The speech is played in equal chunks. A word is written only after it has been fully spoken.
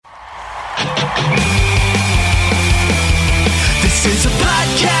This is a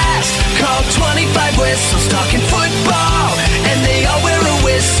podcast called 25 Whistles, talking football, and they all wear a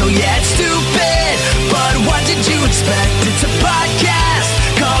whistle. Yeah, it's stupid, but what did you expect? It's a podcast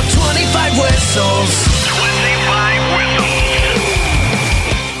called 25 Whistles. 25 Whistles.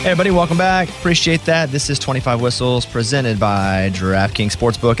 Hey everybody, welcome back. Appreciate that. This is 25 Whistles presented by DraftKings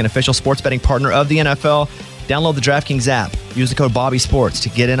Sportsbook, an official sports betting partner of the NFL. Download the DraftKings app. Use the code BobbySports to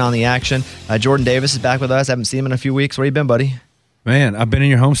get in on the action. Jordan Davis is back with us. I haven't seen him in a few weeks. Where you been, buddy? Man, I've been in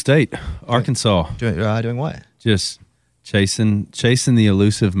your home state, Arkansas. Doing what? Just chasing the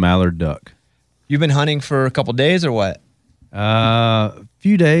elusive mallard duck. You've been hunting for a couple days or what?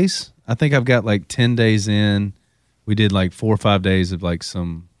 Few days. I think I've got like 10 days in. We did like 4 or 5 days of like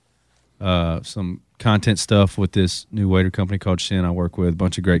some content stuff with this new waiter company called Shin I work with. A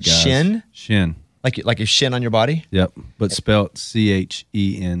bunch of great guys. Shin? Shin. Like a shin on your body? Yep, but spelled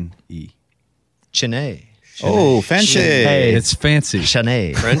Chene. Chene. Oh, fancy! Hey, it's fancy.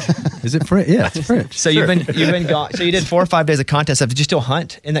 Chene. French? Is it French? Yeah, it's French. So you've been gone. So you did 4 or 5 days of content stuff. Did you still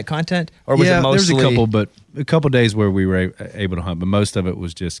hunt in that content, or was it mostly? There's a couple days where we were able to hunt, but most of it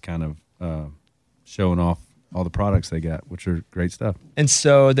was just kind of showing off all the products they got, which are great stuff. And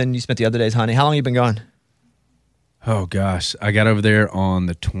so then you spent the other days hunting. How long have you been gone? Oh gosh, I got over there on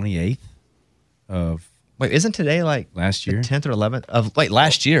the 28th of. Wait, isn't today like last year, 10th or 11th of like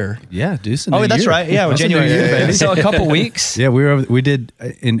last year? Yeah, decent. Oh, that's right. Yeah, January. Baby. So a couple weeks. Yeah, we did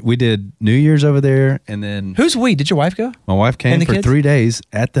New Year's over there, and then who's we? Did your wife go? My wife came for kids? 3 days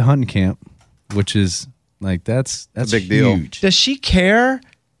at the hunting camp, which is like that's a big deal. Does she care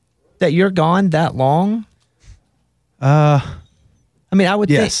that you're gone that long? I mean, I would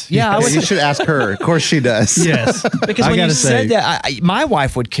think. Yeah, I would. You should ask her. Of course, she does. Yes, because when you said that, my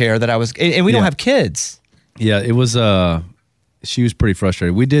wife would care that I was, and we don't have kids. Yeah, it was. She was pretty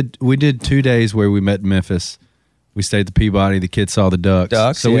frustrated. We did 2 days where we met in Memphis. We stayed at the Peabody. The kids saw the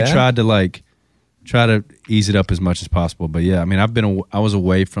ducks. So we tried to ease it up as much as possible. But yeah, I mean, I was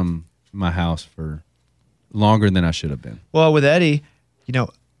away from my house for longer than I should have been. Well, with Eddie,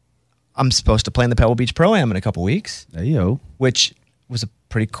 I'm supposed to play in the Pebble Beach Pro-Am in a couple weeks. Ayo. Which was a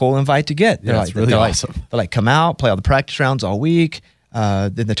pretty cool invite to get. Yeah, it's really awesome. They're like, come out, play all the practice rounds all week.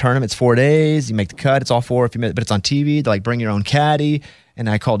 Then the tournament's 4 days. You make the cut. It's all 4 if you miss, but it's on TV. They're like, bring your own caddy. And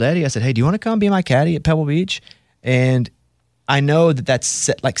I called Eddie. I said, hey, do you want to come be my caddy at Pebble Beach? And I know that's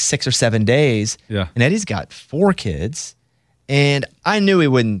like 6 or 7 days. Yeah. And Eddie's got 4 kids. And I knew he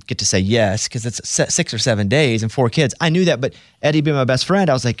wouldn't get to say yes because it's 6 or 7 days and 4 kids. I knew that, but Eddie being my best friend,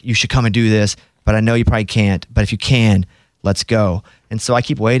 I was like, you should come and do this. But I know you probably can't. But if you can, let's go. And so I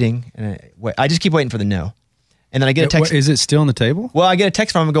keep waiting. And I just keep waiting for the no. And then I get a text. Is it still on the table? Well, I get a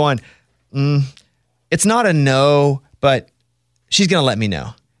text from him going, it's not a no, but she's going to let me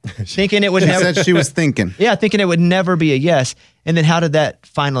know. Thinking it would never. She said she was thinking. Yeah, thinking it would never be a yes. And then how did that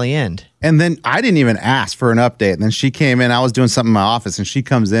finally end? And then I didn't even ask for an update. And then she came in. I was doing something in my office, and she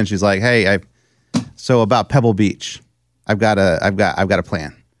comes in. She's like, "Hey, so about Pebble Beach, I've got a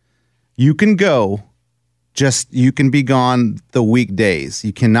plan. You can go. Just you can be gone the weekdays.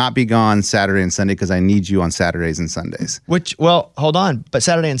 You cannot be gone Saturday and Sunday because I need you on Saturdays and Sundays." Well, hold on. But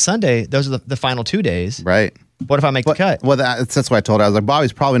Saturday and Sunday, those are the final 2 days. Right. What if I make the cut? Well, that's why I told her. I was like,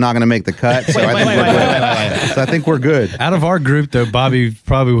 Bobby's probably not going to make the cut. So I think we're good. Out of our group, though, Bobby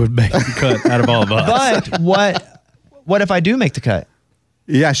probably would make the cut out of all of us. But what if I do make the cut?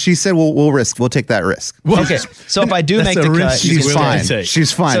 Yeah, she said we'll risk. We'll take that risk. Okay, so if I do make the cut, she's fine.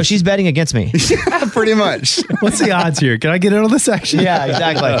 She's fine. So she's betting against me. Yeah, pretty much. What's the odds here? Can I get in on this action? Yeah,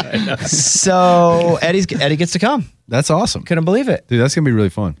 exactly. So Eddie gets to come. That's awesome. Couldn't believe it. Dude, that's going to be really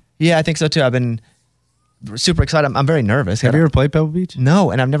fun. Yeah, I think so too. I've been super excited. I'm very nervous. Have you ever played Pebble Beach?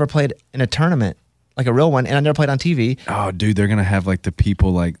 No, and I've never played in a tournament, like a real one, and I've never played on TV. Oh, dude, they're going to have like the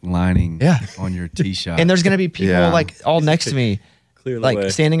people like lining on your tee shot. And there's going to be people like all next to me. Like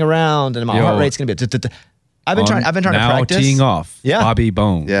standing around, and my heart rate's gonna be. I've been trying to practice. Now teeing off. Yeah, Bobby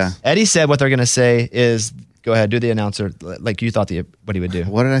Bones. Yeah. Eddie said what they're gonna say is, "Go ahead, do the announcer like you thought what he would do."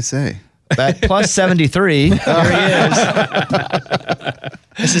 What did I say? But plus 73. There he is.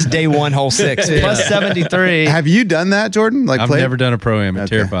 This is day 1, hole 6. Plus 73. Have you done that, Jordan? I've never done a pro-am. It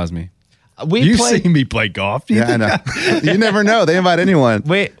terrifies me. You've seen me play golf. I know. You never know. They invite anyone.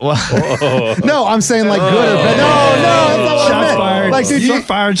 Wait, well. No, I'm saying like good or bad. No, that's not what I meant. Fired. Like, dude, you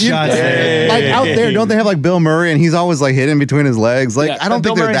fired shots. Like out there, don't they have like Bill Murray and he's always like hitting between his legs? Like I don't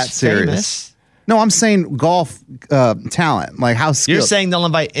think they're that serious. Famous. No, I'm saying golf talent, like how skilled. You're saying they'll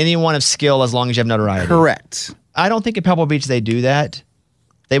invite anyone of skill as long as you have notoriety. Correct. I don't think at Pebble Beach they do that.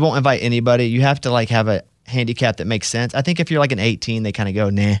 They won't invite anybody. You have to like have handicap that makes sense. I think if you're like an 18, they kind of go,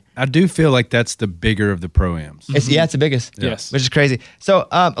 nah. I do feel like that's the bigger of the pro-ams. It's the biggest. Yes. Which is crazy. So,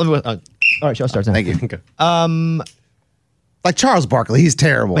 all right, show starts now. Thank you. Like Charles Barkley, he's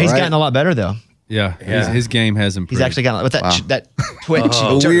terrible. But he's right? gotten a lot better, though. Yeah, his game has improved. He's actually gotten with that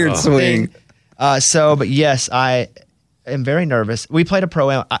twitch. weird swing. But yes, I am very nervous. We played a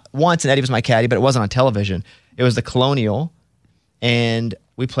pro-am once, and Eddie was my caddy, but it wasn't on television. It was the Colonial, and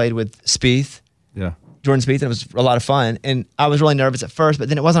we played with Spieth. Yeah. Jordan Spieth, and it was a lot of fun. And I was really nervous at first, but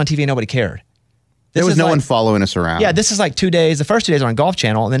then it wasn't on TV and nobody cared. There was no one following us around. Yeah, this is like 2 days. The first 2 days are on Golf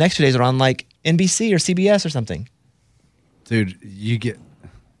Channel, and the next 2 days are on like NBC or CBS or something. Dude,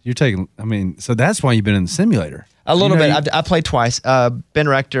 so that's why you've been in the simulator. A little bit. I played twice. Ben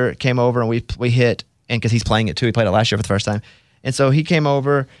Rector came over, and we hit, and because he's playing it too, he played it last year for the first time. And so he came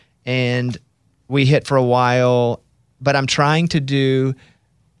over, and we hit for a while, but I'm trying to do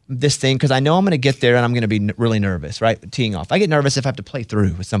this thing because I know I'm going to get there and I'm going to be really nervous, right? Teeing off. I get nervous if I have to play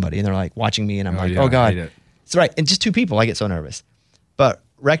through with somebody and they're like watching me and I'm oh God. It's right. And just two people, I get so nervous. But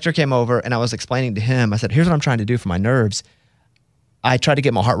Rector came over and I was explaining to him, I said, here's what I'm trying to do for my nerves. I try to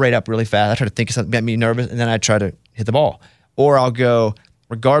get my heart rate up really fast. I try to think of something that made me nervous and then I try to hit the ball. Or I'll go,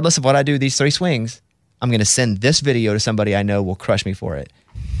 regardless of what I do, these 3 swings, I'm going to send this video to somebody I know will crush me for it.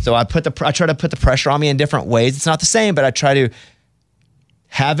 So I try to put the pressure on me in different ways. It's not the same, but I try to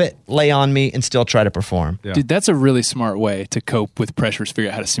have it lay on me and still try to perform. Yeah. Dude, that's a really smart way to cope with pressures, figure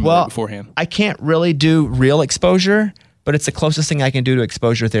out how to simulate beforehand. I can't really do real exposure, but it's the closest thing I can do to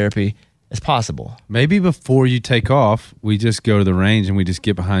exposure therapy as possible. Maybe before you take off, we just go to the range and we just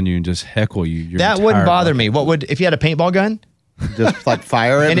get behind you and just heckle you. That wouldn't bother me. What would, if you had a paintball gun? Just like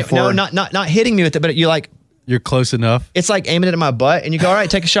fire it before? No, not hitting me with it, but you're close enough. It's like aiming it at my butt and you go, all right,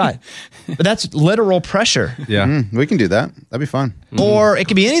 take a shot. But that's literal pressure. Yeah. We can do that. That'd be fun. Or it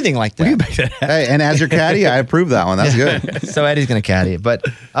could be anything like that. We can make that happen. Hey, and as your caddy, I approve that one. That's good. So Eddie's going to caddy it. But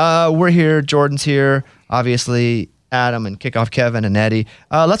we're here. Jordan's here. Obviously, Adam and Kickoff Kevin and Eddie.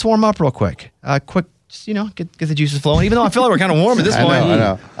 Let's warm up real quick. Just, get the juices flowing. Even though I feel like we're kind of warm at this point.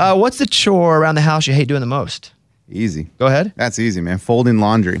 I know. What's the chore around the house you hate doing the most? Easy. Go ahead. That's easy, man. Folding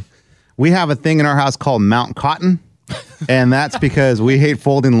laundry. We have a thing in our house called Mount Cotton, and that's because we hate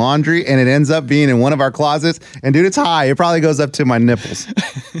folding laundry, and it ends up being in one of our closets. And dude, it's high. It probably goes up to my nipples.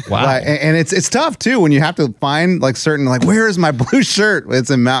 Wow. And it's tough too when you have to find where is my blue shirt? It's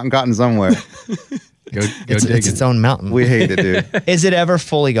in Mountain Cotton somewhere. Go it's its own mountain. We hate it, dude. Is it ever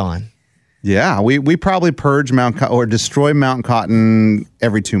fully gone? Yeah, we probably purge or destroy Mountain Cotton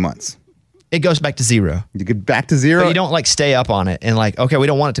every 2 months. It goes back to zero. You get back to zero. But you don't stay up on it and okay, we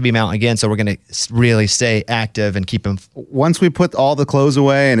don't want it to be mountain again, so we're going to really stay active and keep them. Once we put all the clothes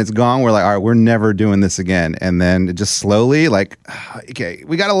away and it's gone, we're like, all right, we're never doing this again. And then it just slowly okay,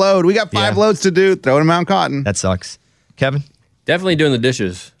 we got a load. We got 5 loads to do. Throw it in Mount Cotton. That sucks. Kevin? Definitely doing the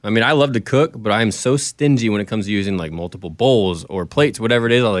dishes. I mean, I love to cook, but I am so stingy when it comes to using multiple bowls or plates, whatever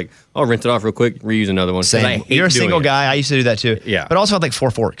it is. I'll rinse it off real quick, reuse another one. Same. You're a single guy. I used to do that too. Yeah. But also I had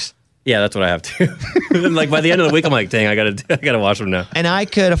 4 forks. Yeah, that's what I have too. And by the end of the week, I'm like, dang, I gotta wash them now. And I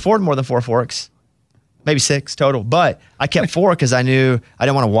could afford more than 4 forks, maybe 6 total. But I kept 4 because I knew I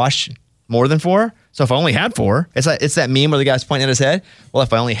didn't want to wash more than 4. So if I only had 4, it's that meme where the guy's pointing at his head. Well,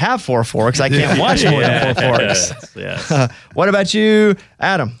 if I only have 4 forks, I can't wash more than 4 forks. Yes. What about you,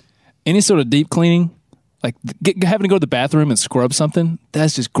 Adam? Any sort of deep cleaning, having to go to the bathroom and scrub something,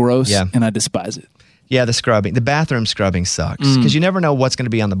 that's just gross, and I despise it. Yeah, the scrubbing. The bathroom scrubbing sucks because you never know what's going to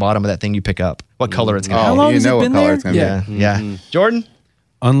be on the bottom of that thing you pick up, what color it's going to be. How long has it been there? It's gonna be. Yeah. Jordan?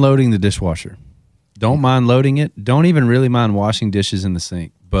 Unloading the dishwasher. Don't mind loading it. Don't even really mind washing dishes in the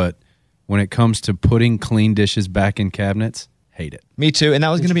sink. But when it comes to putting clean dishes back in cabinets, hate it. Me too. And that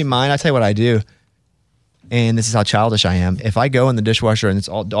was going to be mine. I'll tell you what I do. And this is how childish I am. If I go in the dishwasher and it's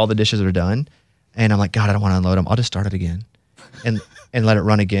all the dishes are done, and I'm like, God, I don't want to unload them, I'll just start it again. And let it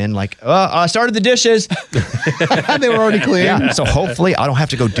run again. I started the dishes. They were already clean. Yeah. So hopefully I don't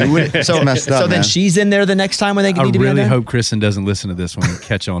have to go do it. So messed up, then man. she's in there the next time when they need to be in I really there. hope Kristen doesn't listen to this one and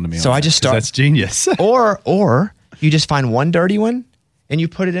catch on to me. So I just start. That's genius. Or you just find one dirty one and you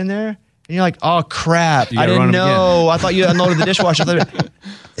put it in there and you're like, oh crap, I didn't know. I thought you unloaded the dishwasher.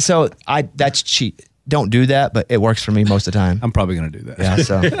 So that's cheap. Don't do that, but it works for me most of the time. I'm probably going to do that. Yeah.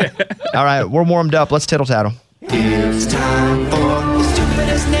 So, all right, we're warmed up. Let's tittle tattle. It's time for the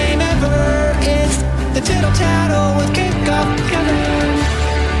stupidest name ever. It's the Tittle Tattle with Kickoff Kevin.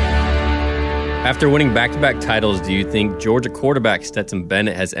 After winning back-to-back titles, do you think Georgia quarterback Stetson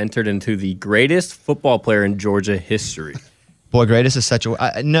Bennett has entered into the greatest football player in Georgia history? Boy, greatest is such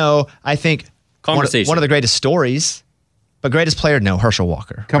a... no, I think one Conversation. of the greatest stories But greatest player, no, Herschel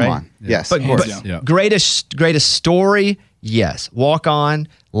Walker. Come right? on. Yes. But, of course. greatest story, yes. Walk on,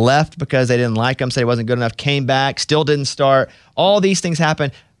 left because they didn't like him, said he wasn't good enough, came back, still didn't start. All these things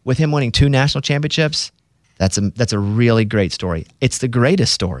happened with him winning 2 national championships. That's a really great story. It's the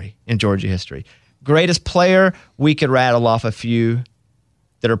greatest story in Georgia history. Greatest player, we could rattle off a few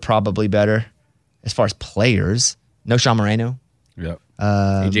that are probably better as far as players. No Sean Moreno. Yep.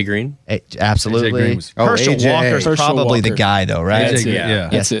 AJ Green. Absolutely. AJ Green was- Herschel AJ. Walker's Herschel probably the Walker. guy, though, right? That's it. Yeah. Yeah.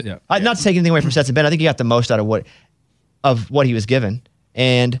 That's it. Yeah. Not to take anything away from Stetson Bennett, I think he got the most out of what he was given,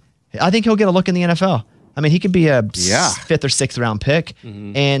 and I think he'll get a look in the NFL. I mean, he could be a 5th or 6th round pick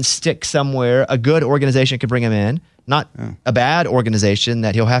and stick somewhere. A good organization could bring him in, not a bad organization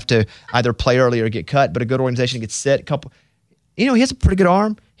that he'll have to either play early or get cut, but a good organization gets sit. He has a pretty good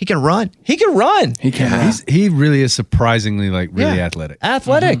arm. He can run. He can. He really is surprisingly really athletic.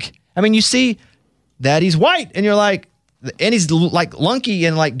 Athletic. I mean, you see that he's white, and you're like, and he's like lunky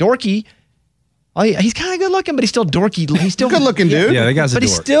and like dorky. Oh, he's kind of good looking, but he's still dorky. He's still Good looking dude. Yeah, that guy's a but dork.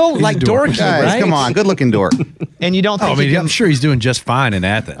 he's still He's like a dork. dorky, Guys, right? come on. Good looking dork. And you don't think I mean, he can, I'm sure he's doing just fine in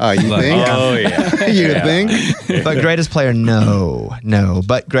Athens. Oh, you think? Oh yeah. You think? but greatest player, no.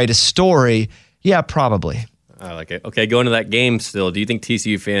 But greatest story, yeah, probably. I like it. Okay, going to that game still. Do you think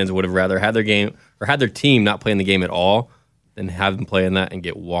TCU fans would have rather had their game or had their team not playing the game at all than have them play in that and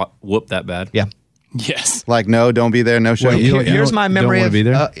get whooped that bad? Yeah. Yes. Like, no, don't be there. No show. Here's my memory wanna of be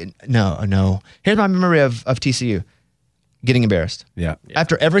there? no. Here's my memory of TCU getting embarrassed. Yeah.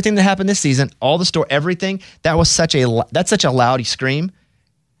 After everything that happened this season, all the story, everything, that's such a loud scream.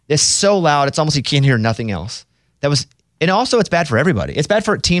 It's so loud, it's almost you can't hear nothing else. And also it's bad for everybody. It's bad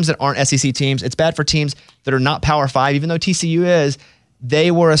for teams that aren't SEC teams. It's bad for teams that are not Power 5, even though TCU is.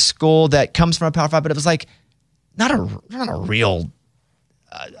 They were a school that comes from a Power 5, but it was like not a real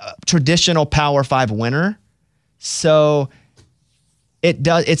traditional Power 5 winner. So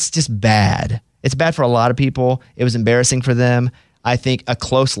it's just bad. It's bad for a lot of people. It was embarrassing for them. I think a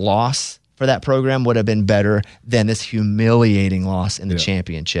close loss for that program would have been better than this humiliating loss in the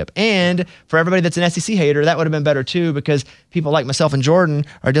championship. And for everybody that's an SEC hater, that would have been better too, because people like myself and Jordan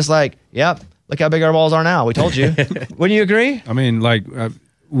are just like, yep, look how big our balls are now. We told you. Wouldn't you agree? I mean,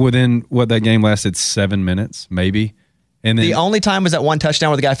 within that game lasted 7 minutes, maybe. And then The only time was that one touchdown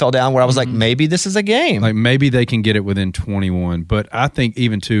where the guy fell down where I was like, maybe this is a game. maybe they can get it within 21. But I think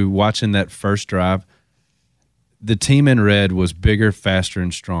even too, watching that first drive, the team in red was bigger, faster,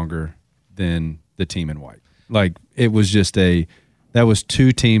 and stronger than the team in white. It was just that was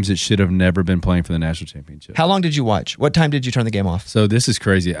 2 teams that should have never been playing for the national championship. How long did you watch? What time did you turn the game off? So this is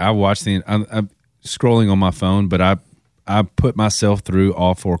crazy. I watched I'm scrolling on my phone, but I put myself through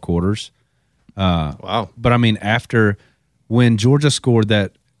all 4 quarters. Wow. But I mean, when Georgia scored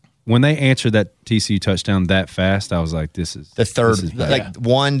when they answered that TCU touchdown that fast, I was like, this is The third, this is bad. like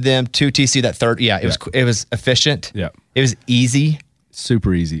 1, them, 2 TCU, that third. Yeah, it was efficient. Yeah. It was easy.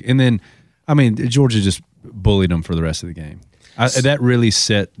 super easy. And then, I mean, Georgia just bullied them for the rest of the game. That really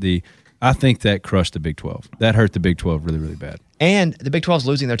I think that crushed the Big 12. That hurt the Big 12 really, really bad. And the Big 12 is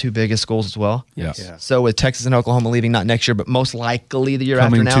losing their 2 biggest schools as well. Yeah. So with Texas and Oklahoma leaving, not next year, but most likely the year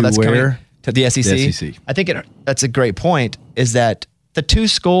Coming after now, to that's where? coming to the SEC. The SEC. I think that's a great point, is that the 2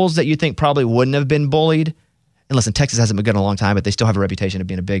 schools that you think probably wouldn't have been bullied, and listen, Texas hasn't been good in a long time, but they still have a reputation of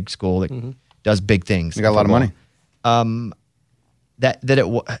being a big school that does big things. They got a lot of money.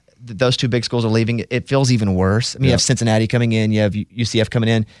 Those 2 big schools are leaving, it feels even worse. I mean, you have Cincinnati coming in, you have UCF coming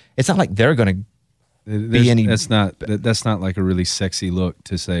in. It's not like they're going to be any. That's not like a really sexy look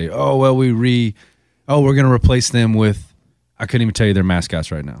to say, oh, well, we're going to replace them with, I couldn't even tell you their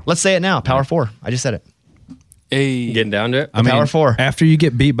mascots right now. Let's say it now, Power 4. I just said it. Getting down to it. I mean, Power 4. After you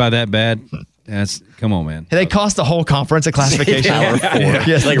get beat by that bad, come on, man. They cost the whole conference a classification. Power 4.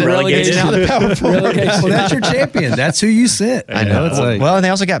 Yes, Like the relegated. Now the Power 4. Well, that's your champion. That's who you sent. I know. It's like, Well, and they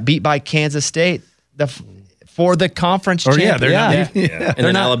also got beat by Kansas State for the conference or yeah, champ. they're not. And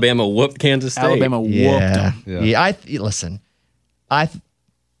then not- Alabama whooped Kansas State. Alabama whooped Yeah. them. Yeah. Listen, I'm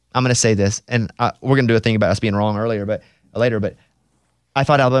going to say this, and we're going to do a thing about us being wrong later, but I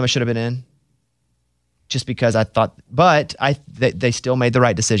thought Alabama should have been in. Just because I thought, but they still made the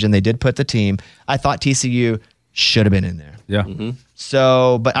right decision. They did put the team. I thought TCU should have been in there. Yeah.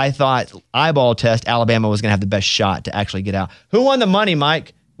 So, but I thought eyeball test, Alabama was going to have the best shot to actually get out. Who won the money,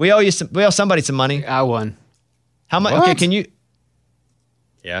 Mike? We owe somebody some money. I won. How much? What? Okay, can you?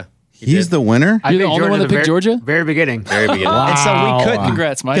 Yeah. He's the winner? I You're the picked only one that at the picked Georgia? Very beginning. Very beginning. And so we couldn't.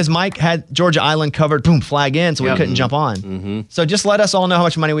 Congrats, Mike. Because Mike had Georgia Island covered, boom, flag in, so we Yep. couldn't jump on. So just let us all know how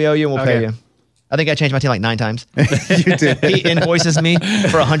much money we owe you, and we'll pay Okay. you. I think I changed my team like 9 times. You did. He invoices me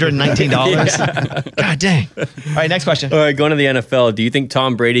for $119. God dang. All right, next question. All right, going to the NFL. Do you think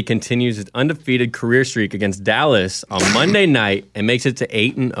Tom Brady continues his undefeated career streak against Dallas on Monday night and makes it to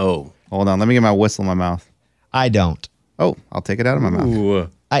 8-0? Hold on. Let me get my whistle in my mouth. I don't. Oh, I'll take it out of my mouth. Ooh.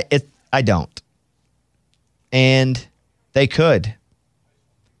 I don't. And they could.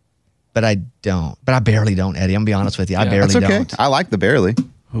 But I don't. But I barely don't, Eddie. I'm going to be honest with you. I barely That's okay. don't. I like the barely.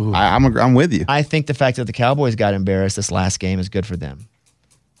 I'm with you. I think the fact that the Cowboys got embarrassed this last game is good for them.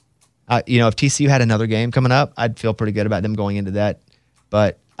 If TCU had another game coming up, I'd feel pretty good about them going into that.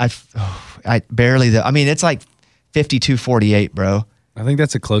 But I barely. It's like 52-48, bro. I think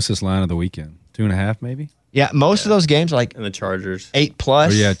that's the closest line of the weekend. 2.5, maybe. Yeah, most of those games are like And the Chargers. 8+. Oh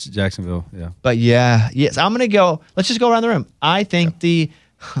yeah, Jacksonville. Yeah. But yes, I'm gonna go. Let's just go around the room. I think the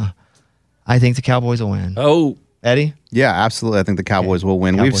Cowboys will win. Oh, Eddie. Yeah, absolutely. I think the Cowboys will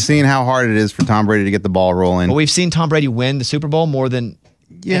win. Cowboys We've seen how hard it is for Tom Brady to get the ball rolling. But we've seen Tom Brady win the Super Bowl more than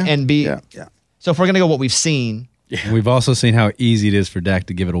and be. Yeah. So if we're gonna go what we've seen, And we've also seen how easy it is for Dak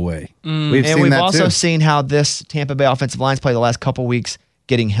to give it away. We've and seen we've that also too. seen how this Tampa Bay offensive line's played the last couple weeks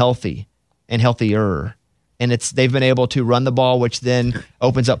getting healthy and healthier. And they've been able to run the ball, which then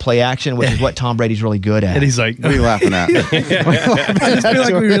opens up play action, which is what Tom Brady's really good at. And he's like, What are you laughing at? I just feel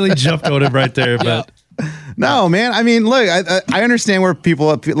like we really jumped on him right there. But No, man. I mean, look, I understand where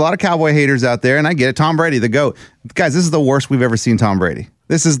a lot of Cowboy haters out there, and I get it. Tom Brady, the GOAT. Guys, this is the worst we've ever seen Tom Brady.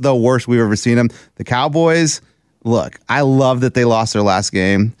 This is the worst we've ever seen him. The Cowboys, look, I love that they lost their last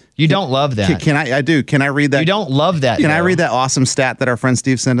game. You don't love that. Can I do? Can I read that? You don't love that. Can I though. read that awesome stat that our friend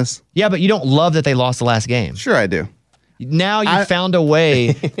Steve sent us? Yeah, but you don't love that they lost the last game. Sure, I do. Now you found a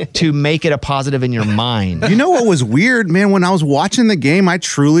way to make it a positive in your mind. You know what was weird, man? When I was watching the game, I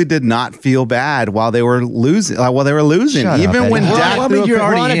truly did not feel bad while they were losing. Shut up, Even Eddie. when Well, Dak I threw mean, a you're pick-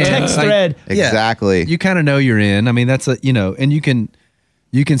 We're on a already in. text Like, thread. Exactly. You kind of know you're in. I mean, that's and you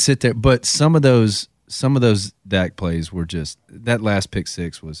can sit there, but some of those Dak plays were just that last pick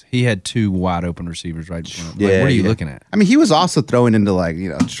six was he had 2 wide open receivers right in front of him. Like, what are you looking at? I mean, he was also throwing into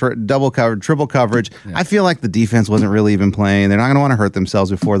double coverage, triple coverage. Yeah. I feel like the defense wasn't really even playing. They're not going to want to hurt themselves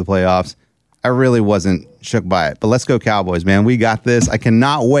before the playoffs. I really wasn't shook by it. But let's go Cowboys, man. We got this. I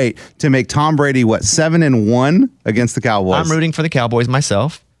cannot wait to make Tom Brady 7-1 against the Cowboys. I'm rooting for the Cowboys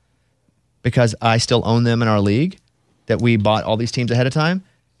myself because I still own them in our league that we bought all these teams ahead of time.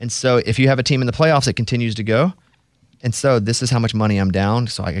 And so if you have a team in the playoffs, it continues to go. And so this is how much money I'm down.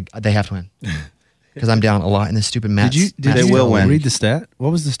 So they have to win because I'm down a lot in this stupid match. Did They will win. Read the stat. What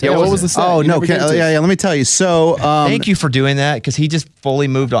was the stat? Yeah, What was the stat? Oh, You no. never gave it to us. Let me tell you. So, Thank you for doing that because he just fully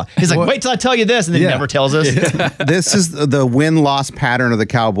moved on. He's like, wait till I tell you this, and then never tells us. this is the win-loss pattern of the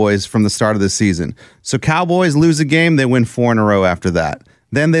Cowboys from the start of the season. So Cowboys lose a game, they win 4 in a row after that.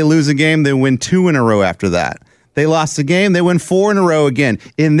 Then they lose a game, they win 2 in a row after that. They lost a game, they win 4 in a row again.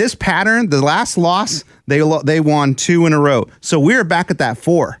 In this pattern, the last loss, they won 2 in a row. So we're back at that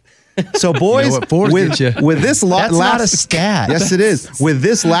 4. So boys, You know what 4 with get you. this That's not a stat. Yes, it is. With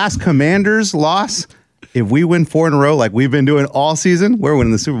this last Commanders loss, if we win 4 in a row like we've been doing all season, we're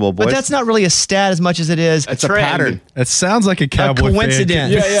winning the Super Bowl, boys. But that's not really a stat as much as it is a pattern. That sounds like a Cowboy fan.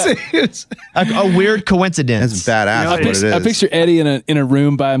 coincidence. A weird coincidence. That's badass. what it is. I picture Eddie in a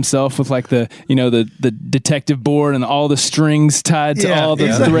room by himself with like the detective board and all the strings tied to all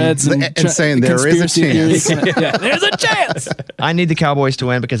the threads And saying there is a conspiracy chance. theory kinda- there's a chance. I need the Cowboys to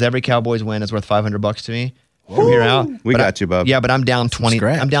win because every Cowboys win is worth $500 to me from here out. We got you, bub. Yeah, but I'm down 20.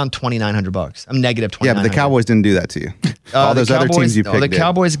 scratch. I'm down $2,900. I'm negative 20. Yeah, but the Cowboys didn't do that to you. All those other teams you picked The did.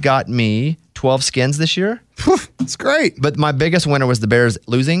 Cowboys got me 12 skins this year. It's great. But my biggest winner was the Bears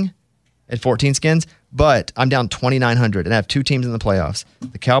losing at 14 skins. But I'm down 2,900, and I have 2 teams in the playoffs: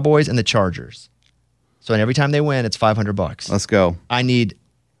 the Cowboys and the Chargers. So, every time they win, it's $500. Let's go. I need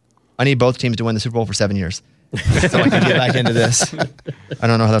both teams to win the Super Bowl for 7 years, so I can get back into this. I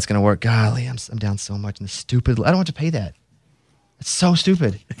don't know how that's going to work. Golly, I'm down so much in the stupid. I don't want to pay that. It's so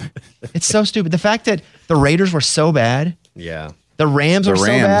stupid. It's so stupid. The fact that the Raiders were so bad. Yeah. The Rams were so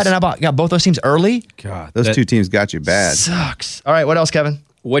Rams. bad, and I got both those teams early. God, Those 2 teams got you bad. Sucks. All right, what else, Kevin?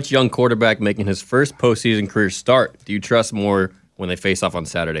 Which young quarterback making his first postseason career start do you trust more when they face off on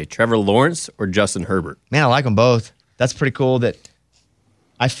Saturday? Trevor Lawrence or Justin Herbert? Man, I like them both. That's pretty cool that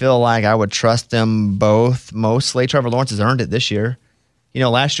I feel like I would trust them both mostly. Trevor Lawrence has earned it this year.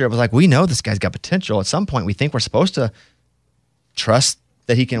 Last year it was like, we know this guy's got potential. At some point, we think we're supposed to trust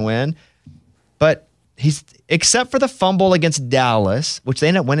that he can win. But he's, except for the fumble against Dallas, which they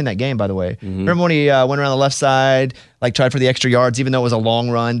ended up winning that game, by the way. Remember when he went around the left side, tried for the extra yards, even though it was a long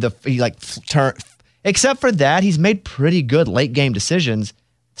run? He turned. Except for that, he's made pretty good late game decisions.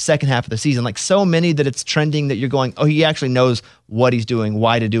 second half of the season. Like so many that it's trending that you're going, oh, he actually knows what he's doing,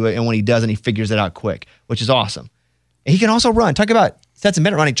 why to do it, and when he doesn't, he figures it out quick, which is awesome. And he can also run. Talk about sets a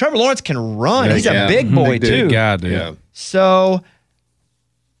minute running. Trevor Lawrence can run. Yeah, he's a big boy too. Big guy, dude. Yeah. So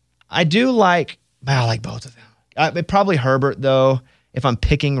I like both of them. Probably Herbert though, if I'm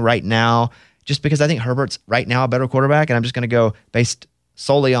picking right now, just because I think Herbert's right now a better quarterback, and I'm just going to go based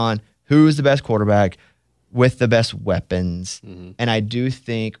solely on who's the best quarterback with the best weapons. Mm-hmm. And I do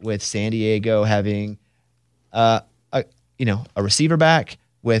think with San Diego having a receiver back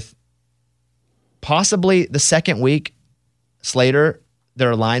with possibly the second week, Slater,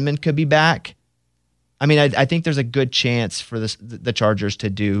 their lineman could be back. I mean, I think there's a good chance for the Chargers to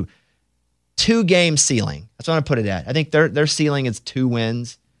do 2-game ceiling. That's what I'm going to put it at. I think their ceiling is 2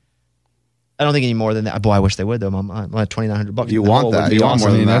 wins. I don't think any more than that. Boy, I wish they would, though. I'm at $2,900. You want that. You want more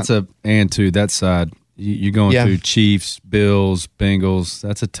than that. That's that side. You're going through Chiefs, Bills, Bengals.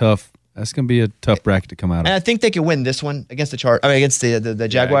 That's going to be a tough bracket to come out of. And I think they could win this one against against the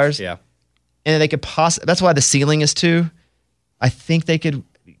Jaguars. Yeah. And they could that's why the ceiling is 2. I think they could,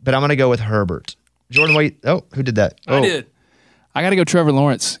 but I'm going to go with Herbert. Jordan, who did that? I did. I got to go Trevor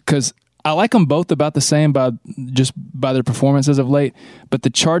Lawrence because I like them both about the same by their performances of late, but the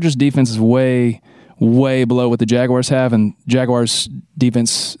Chargers defense is way, way below what the Jaguars have, and Jaguars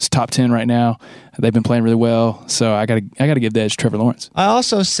defense is top 10 right now. They've been playing really well, so I got to give the edge to Trevor Lawrence. I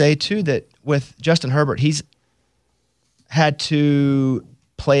also say too that with Justin Herbert, he's had to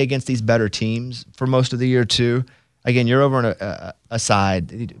play against these better teams for most of the year too. Again, you're over on a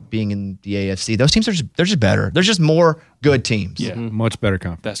side being in the AFC. Those teams they're just better. There's just more good teams. Yeah, much better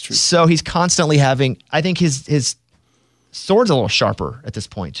conference. That's true. So he's constantly having. I think his sword's a little sharper at this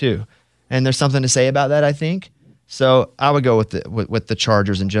point too, and there's something to say about that. I think so. I would go with the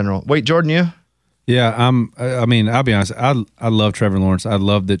Chargers in general. Wait, Jordan, you? Yeah, I mean, I'll be honest. I love Trevor Lawrence. I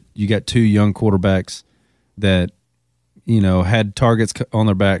love that you got 2 young quarterbacks that had targets on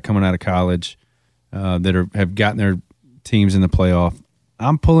their back coming out of college. That have gotten their teams in the playoff.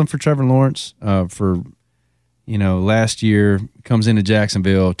 I'm pulling for Trevor Lawrence for, last year, comes into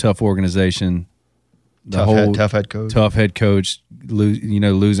Jacksonville, tough organization. Tough head coach. Tough head coach,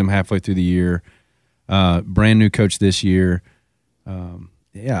 lose him halfway through the year. Brand new coach this year. I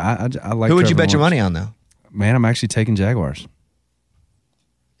like Who would Trevor you bet Lawrence. your money on, though? Man, I'm actually taking Jaguars.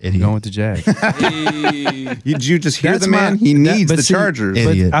 Idiot. I'm going with the Jags. Did you just hear the man? He needs the Chargers.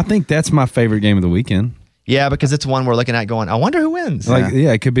 Idiot. I think that's my favorite game of the weekend. Yeah, because it's one we're looking at going, I wonder who wins.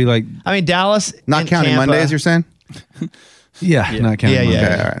 It could be like. I mean, Dallas. Not and counting Tampa. Mondays, you're saying? Not counting. Yeah. Monday.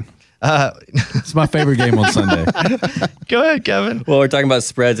 Okay, all right. It's my favorite game on Sunday. Go ahead, Kevin. Well, we're talking about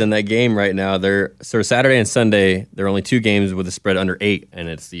spreads in that game right now. So Saturday and Sunday, there are only 2 games with a spread under 8, and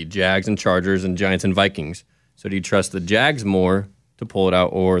it's the Jags and Chargers and Giants and Vikings. So do you trust the Jags more to pull it out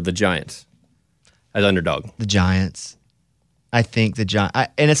or the Giants as underdog? The Giants. I think the Giants.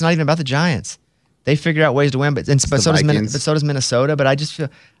 And it's not even about the Giants. They figure out ways to win, but so does Minnesota. But I just feel,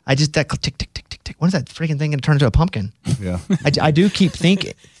 that tick, tick, tick, tick, tick. When is that freaking thing going to turn into a pumpkin? Yeah. I do keep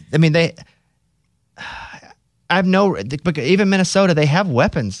thinking. I mean, even Minnesota, they have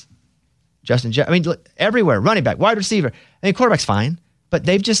weapons. I mean, look, everywhere, running back, wide receiver. I mean, quarterback's fine, but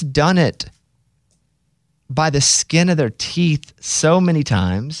they've just done it by the skin of their teeth so many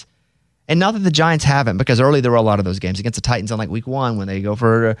times. And not that the Giants haven't, because early there were a lot of those games against the Titans on like week 1 when they go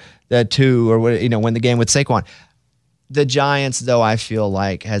for the 2 or win the game with Saquon. The Giants, though, I feel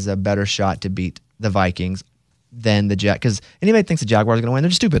like has a better shot to beat the Vikings than the Jags. Because anybody thinks the Jaguars are going to win, they're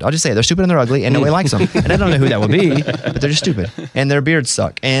just stupid. I'll just say it. They're stupid and they're ugly, and nobody likes them. And I don't know who that would be, but they're just stupid, and their beards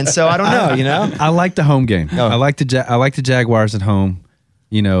suck. And so I don't know. I like the home game. Oh. I like the Jaguars at home.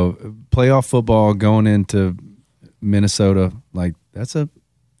 Playoff football going into Minnesota, like that's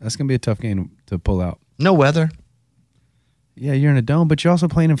gonna be a tough game to pull out. No weather. Yeah, you're in a dome, but you're also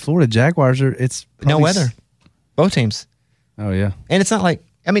playing in Florida. Jaguars it's No weather. Both teams. Oh yeah, and it's not like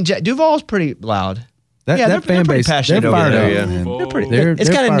Duval's pretty loud. That they're fan pretty base, passionate they're over fired there. up, man. They're pretty. They're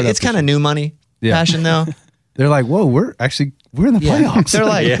It's kind of new money passion though. They're like, whoa, we're in the playoffs. They're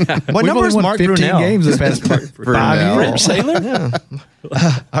like, what number is Mark 15 Brunell? games the past 5 years. Sailor?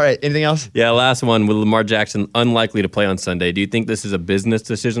 All right. Anything else? Yeah, last one. With Lamar Jackson unlikely to play on Sunday, do you think this is a business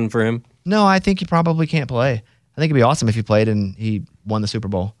decision for him? No, I think he probably can't play. I think it'd be awesome if he played and he won the Super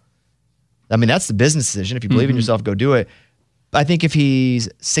Bowl. I mean, that's the business decision. If you believe in yourself, go do it. I think if he's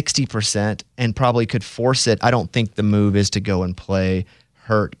 60% and probably could force it, I don't think the move is to go and play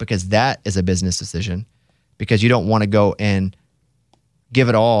hurt, because that is a business decision. Because you don't want to go and give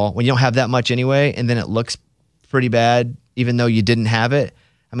it all when you don't have that much anyway, and then it looks pretty bad even though you didn't have it.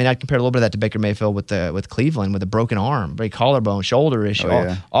 I mean, I'd compare a little bit of that to Baker Mayfield with Cleveland with a broken arm, break collarbone, shoulder issue,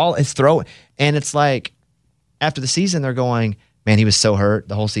 all his throw. And it's like after the season, they're going, man, he was so hurt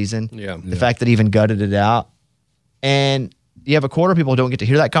the whole season. Yeah. The fact that he even gutted it out. And you have a quarter of people who don't get to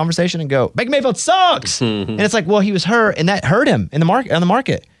hear that conversation and go, Baker Mayfield sucks. And it's like, well, he was hurt, and that hurt him in the market. On the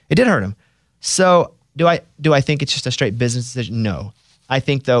market, it did hurt him. So do I think it's just a straight business decision? No. I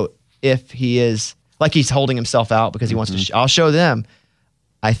think though, if he is like he's holding himself out because he wants to, I'll show them.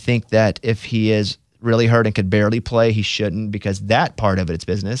 I think that if he is really hurt and could barely play, he shouldn't, because that part of it's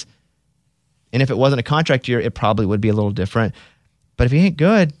business. And if it wasn't a contract year, it probably would be a little different. But if he ain't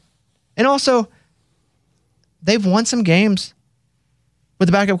good, and also they've won some games with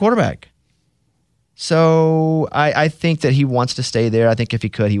the backup quarterback. So I think that he wants to stay there. I think if he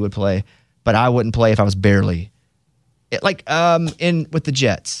could, he would play. But I wouldn't play if I was barely. With the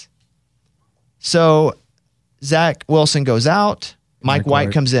Jets. So Zach Wilson goes out. Mike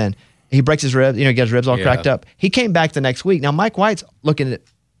White comes in. He breaks his ribs. He gets his ribs all cracked up. He came back the next week. Now Mike White's looking to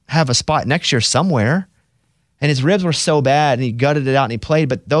have a spot next year somewhere. And his ribs were so bad, and he gutted it out and he played.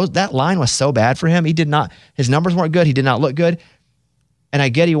 But that line was so bad for him. He did not. His numbers weren't good. He did not look good. And I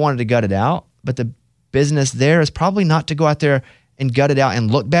get he wanted to gut it out, but the business there is probably not to go out there and gut it out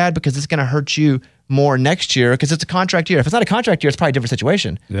and look bad, because it's going to hurt you more next year, because it's a contract year. If it's not a contract year, it's probably a different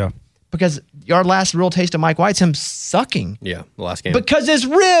situation. Yeah. Because our last real taste of Mike White's him sucking. Yeah, the last game. Because his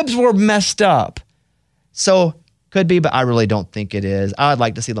ribs were messed up. So could be, but I really don't think it is. I would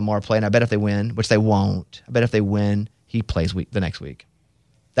like to see Lamar play, and I bet if they win, which they won't, I bet if they win, he plays the next week.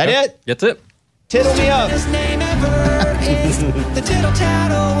 That it? That's it. Tittle me up. His name ever is the tittle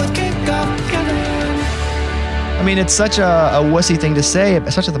tattle with kickoff Kevin. I mean, it's such a wussy thing to say,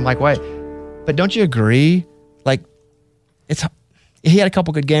 especially with Mike White. But don't you agree? Like, he had a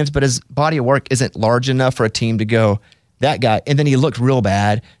couple good games, but his body of work isn't large enough for a team to go, that guy. And then he looked real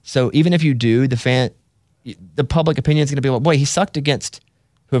bad. So even if you do, the public opinion is going to be like, boy, he sucked against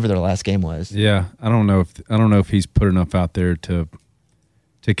whoever their last game was. Yeah, I don't know if he's put enough out there to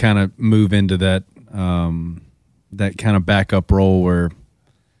kind of move into that that kind of backup role where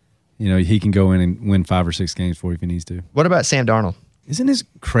he can go in and win 5 or 6 games for you if he needs to. What about Sam Darnold? Isn't it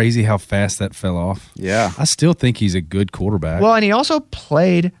crazy how fast that fell off? Yeah. I still think he's a good quarterback. Well, and he also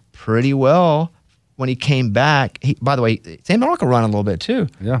played pretty well when he came back. By the way, Sam Darnold can run a little bit too.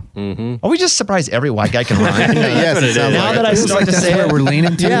 Yeah. Mm-hmm. Are we just surprised every white guy can run? Yes, it sounds Now like that I start to say it, we're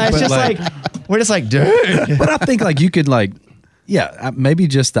leaning to. yeah, it's just like we're just like, dude. But I think you could maybe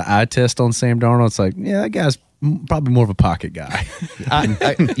just the eye test on Sam Darnold. It's like, yeah, that guy's probably more of a pocket guy.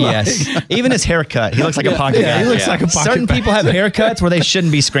 Yes. Even his haircut, he looks like a pocket guy. He looks like a pocket Certain people have haircuts where they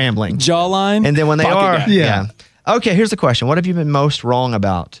shouldn't be scrambling. Jawline. And then when they are, pocket guy. yeah. Okay, here's the question. What have you been most wrong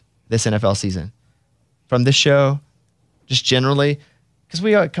about this NFL season? From this show, just generally? Because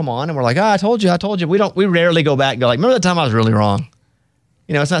we come on and we're like, I told you. We rarely go back and go like, remember that time I was really wrong?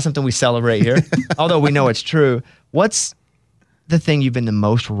 It's not something we celebrate here, although we know it's true. What's the thing you've been the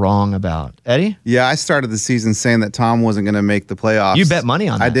most wrong about, Eddie? Yeah, I started the season saying that Tom wasn't going to make the playoffs. You bet money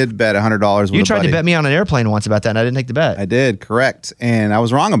on that. I did bet $100 with You a tried buddy. to bet me on an airplane once about that, and I didn't take the bet. I did, correct. And I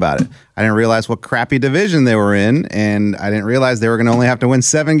was wrong about it. I didn't realize what crappy division they were in, and I didn't realize they were going to only have to win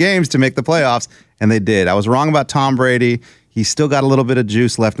 7 games to make the playoffs, and they did. I was wrong about Tom Brady. He's still got a little bit of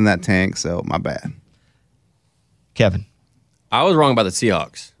juice left in that tank, so my bad. Kevin. I was wrong about the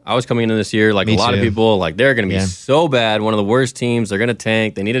Seahawks. I was coming into this year like Me a lot too. of people, like they're going to be Yeah. so bad, one of the worst teams. They're going to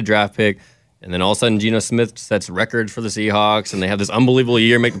tank. They need a draft pick. And then all of a sudden, Geno Smith sets records for the Seahawks, and they have this unbelievable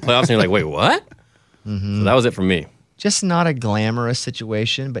year, make the playoffs, and you're like, wait, what? So that was it for me. Just not a glamorous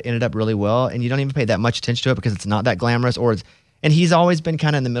situation, but ended up really well. And you don't even pay that much attention to it because it's not that glamorous. And he's always been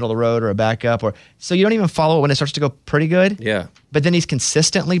kind of in the middle of the road or a backup. So you don't even follow it when it starts to go pretty good. Yeah. But then he's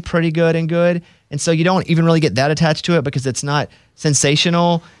consistently pretty good. And so you don't even really get that attached to it because it's not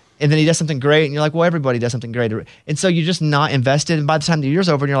sensational. And then he does something great. And you're like, well, everybody does something great. And so you're just not invested. And by the time the year's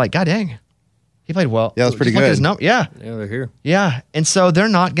over, and you're like, God dang, he played well. Yeah, that was pretty Just look at good. his number. Yeah. Yeah, they're here. Yeah. And so they're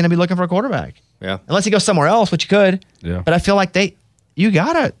not going to be looking for a quarterback. Yeah. Unless he goes somewhere else, which you could. Yeah. But I feel like you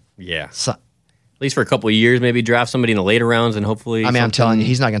got to. Yeah. At least for a couple of years, maybe draft somebody in the later rounds and hopefully. I'm telling you,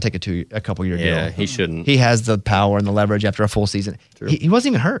 he's not going to take a couple year deal. Yeah, he shouldn't. He has the power and the leverage after a full season. He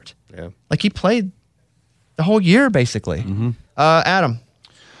wasn't even hurt. Yeah. Like he played the whole year basically. Adam.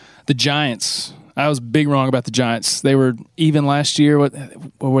 The Giants. I was big wrong about the Giants. They were even last year. What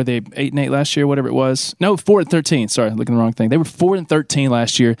were they? 8-8 last year, whatever it was. No, 4-13. Sorry, looking at the wrong thing. They were 4-13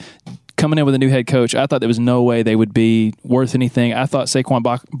 last year. Coming in with a new head coach, I thought there was no way they would be worth anything. I thought Saquon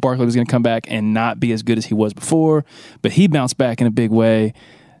Barkley was going to come back and not be as good as he was before, but he bounced back in a big way.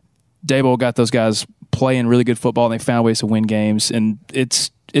 Daboll got those guys playing really good football, and they found ways to win games. And it's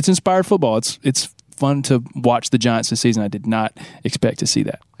it's inspired football. It's fun to watch the Giants this season. I did not expect to see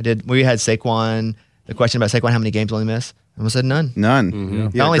that. We had Saquon. The question about Saquon, how many games will he miss? I almost said none. None.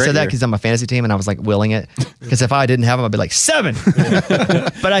 Mm-hmm. I only said that because he's on my fantasy team, and I was like willing it. Because if I didn't have him, I'd be like 7.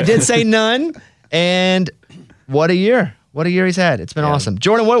 But I did say none. And what a year! What a year he's had. It's been awesome.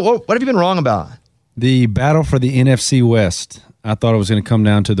 Jordan, what have you been wrong about? The battle for the NFC West. I thought it was going to come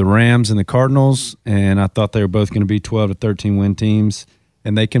down to the Rams and the Cardinals, and I thought they were both going to be 12 to 13 win teams,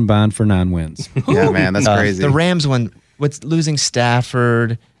 and they combined for 9 wins. Yeah, man, that's crazy. The Rams won with losing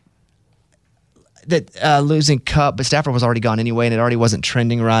Stafford, losing Cup, but Stafford was already gone anyway, and it already wasn't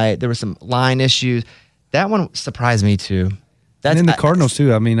trending right. There were some line issues. That one surprised me too. And then the Cardinals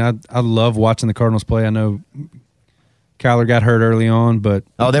too. I mean, I love watching the Cardinals play. I know Kyler got hurt early on, but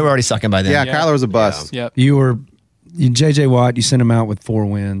they were already sucking by then. Yeah, Kyler was a bust. Yep. JJ Watt, you sent him out with 4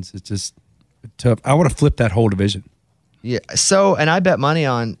 wins. It's just tough. I would have flipped that whole division. Yeah. So, and I bet money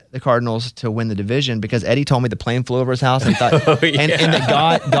on the Cardinals to win the division because Eddie told me the plane flew over his house, and he thought, and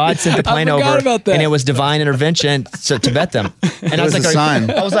that God sent the plane over, about that. and it was divine intervention to bet them. And I was like,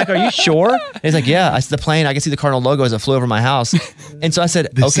 I was like, are you sure? And he's like, yeah. I said, the plane, I can see the Cardinal logo as it flew over my house. And so I said,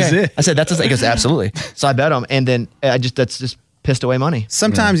 This is okay. it. I said, that's he goes, absolutely. So I bet him, and then that's just pissed away money.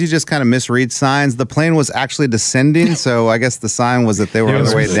 Sometimes you just kind of misread signs. The plane was actually descending, so I guess the sign was that they were on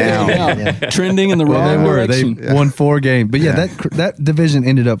their way down. Trending in the wrong direction. They won 4 games. But that division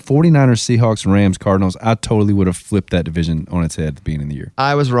ended up 49ers, Seahawks, Rams, Cardinals. I totally would have flipped that division on its head at the beginning of the year.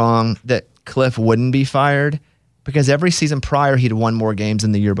 I was wrong that Cliff wouldn't be fired because every season prior he'd won more games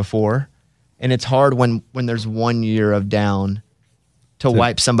than the year before. And it's hard when there's 1 year of down to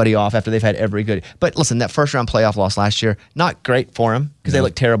wipe somebody off after they've had every good. But listen, that first round playoff loss last year, not great for him because they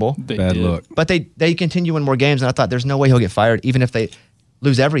looked terrible. Bad look. But they continue in more games, and I thought there's no way he'll get fired even if they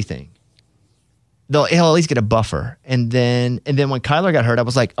lose everything. He'll at least get a buffer. And then when Kyler got hurt, I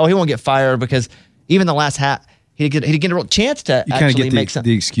was like, oh, he won't get fired because even the last half, he'd get a real chance to actually make something.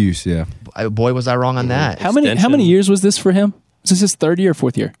 The excuse, yeah. Boy, was I wrong on that. How many years was this for him? Is this his 3rd year or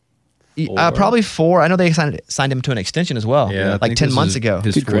 4th year? Probably 4. I know they signed him to an extension as well. Yeah, like 10 months ago.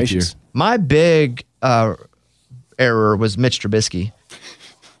 His Good 4th year. gracious. My big error was Mitch Trubisky.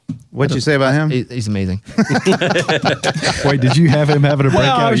 What'd you say about him? He's amazing. Wait, did you have him having a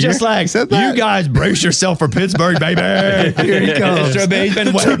breakout I was year? just like, you guys brace yourself for Pittsburgh, baby. Here he comes. He's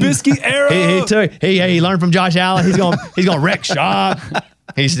been waiting. Trubisky era. He learned from Josh Allen. He's going wreck shop.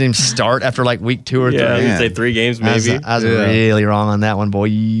 He didn't start after like week 2 or 3. Yeah, I'd say 3 games maybe. I was really wrong on that one,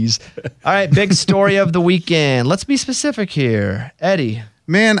 boys. All right, big story of the weekend. Let's be specific here. Eddie.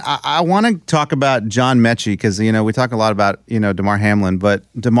 Man, I want to talk about John Mechie because, we talk a lot about, DeMar Hamlin. But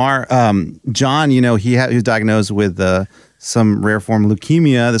John, he was diagnosed with some rare form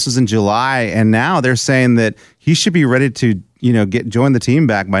leukemia. This was in July. And now they're saying that he should be ready to, join the team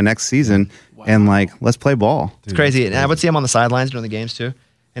back by next season. Wow. And, let's play ball. It's crazy. And I would see him on the sidelines during the games, too.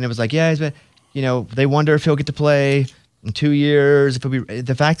 And it was like, he's been, they wonder if he'll get to play in 2 years. If it'll be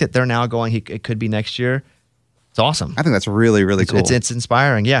the fact that they're now going, it could be next year. It's awesome. I think that's really, really cool. It's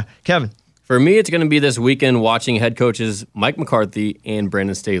inspiring. Yeah. Kevin. For me, it's going to be this weekend watching head coaches Mike McCarthy and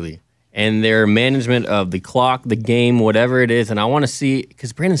Brandon Staley and their management of the clock, the game, whatever it is. And I want to see,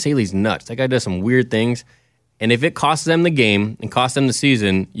 because Brandon Staley's nuts. That guy does some weird things. And if it costs them the game and costs them the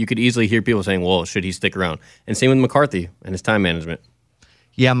season, you could easily hear people saying, well, should he stick around? And same with McCarthy and his time management.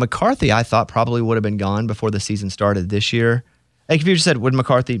 Yeah, McCarthy, I thought probably would have been gone before the season started this year. Like if you just said, would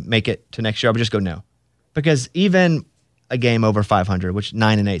McCarthy make it to next year? I would just go no. Because even a game over 500, which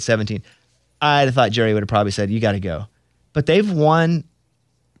 9-8, 17, I'd have thought Jerry would have probably said, you got to go. But they've won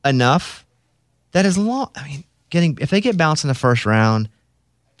enough that as long, if they get bounced in the first round,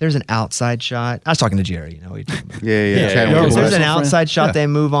 there's an outside shot. I was talking to Jerry, Yeah. There's an outside shot, they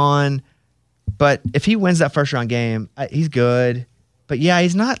move on. But if he wins that first round game, he's good. But yeah,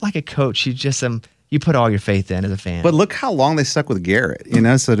 he's not like a coach. He's just you put all your faith in as a fan. But look how long they stuck with Garrett,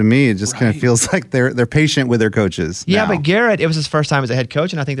 So to me, it just kind of feels like they're patient with their coaches. Yeah, now. but Garrett, it was his first time as a head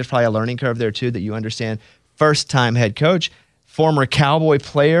coach, and I think there's probably a learning curve there too that you understand. First time head coach, former Cowboy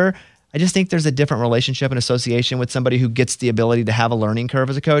player. I just think there's a different relationship and association with somebody who gets the ability to have a learning curve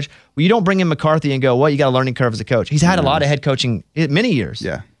as a coach. Well, you don't bring in McCarthy and go, well, you got a learning curve as a coach. He's had a lot of head coaching many years.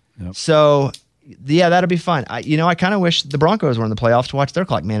 Yeah. Yep. So, yeah, that'll be fun. I kind of wish the Broncos were in the playoffs to watch their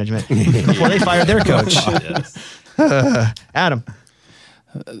clock management before they fired their coach. Adam.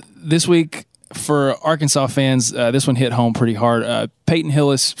 This week, for Arkansas fans, this one hit home pretty hard. Peyton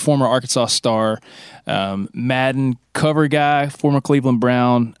Hillis, former Arkansas star, Madden cover guy, former Cleveland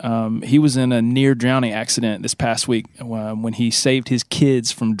Brown. He was in a near drowning accident this past week when he saved his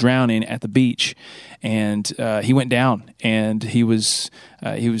kids from drowning at the beach, and he went down. And he was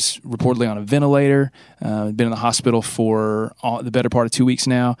reportedly on a ventilator. Been in the hospital for the better part of 2 weeks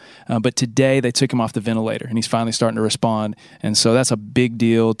now. But today they took him off the ventilator, and he's finally starting to respond. And so that's a big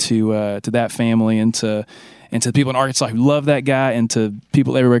deal to that family and to the people in Arkansas who love that guy, and to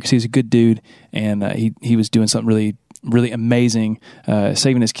people everywhere because he's a good dude, and he was doing something really, really amazing,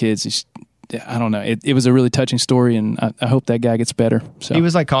 saving his kids. I don't know. It was a really touching story, and I hope that guy gets better. So he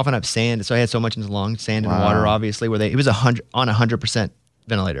was like coughing up sand, so he had so much in his lungs, sand and water, obviously. He was on 100%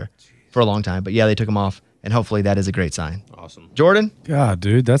 ventilator for a long time, but yeah, they took him off, and hopefully that is a great sign. Awesome, Jordan. God,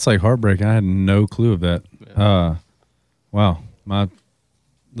 dude, that's like heartbreaking. I had no clue of that. Yeah. Wow, my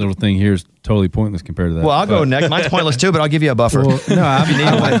little thing here is totally pointless compared to that. Well, I'll go next. Mine's pointless too, but I'll give you a buffer. Well, no,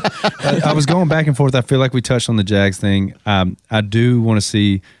 I was going back and forth. I feel like we touched on the Jags thing. I do want to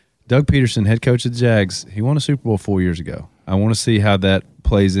see Doug Peterson, head coach of the Jags. He won a Super Bowl 4 years ago. I want to see how that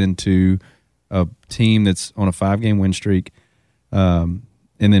plays into a team that's on a 5-game win streak. And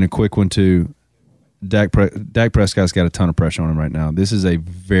then a quick one too. Dak Prescott's got a ton of pressure on him right now. This is a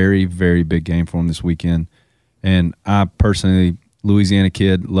very, very big game for him this weekend. And I personally, Louisiana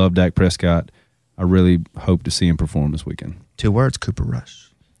kid, love Dak Prescott. I really hope to see him perform this weekend. 2 words: Cooper Rush.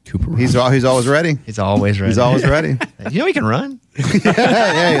 Cooper Rush. He's always ready. He's always ready. He's always ready. You know he can run,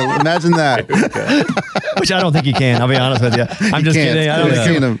 Hey, imagine that. which I don't think he can. I'll be honest with you. I'm just can't. kidding. I don't We've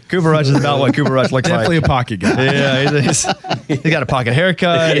seen him. think Cooper Rush is about what Cooper Rush looks Definitely like. a pocket guy. Yeah, he's got a pocket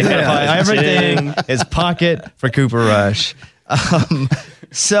haircut. He's got a pocket, everything is pocket for Cooper Rush.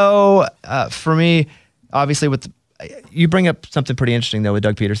 So for me, obviously, you bring up something pretty interesting though with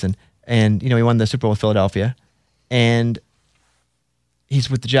Doug Peterson, and he won the Super Bowl with Philadelphia, and he's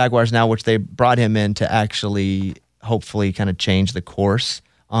with the Jaguars now, which they brought him in to actually hopefully kind of change the course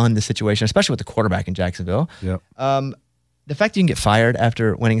on the situation, especially with the quarterback in Jacksonville. Yep. The fact that you can get fired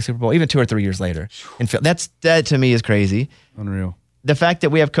after winning a Super Bowl, even 2 or 3 years later, that to me is crazy. Unreal. The fact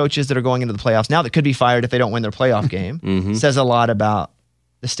that we have coaches that are going into the playoffs now that could be fired if they don't win their playoff game says a lot about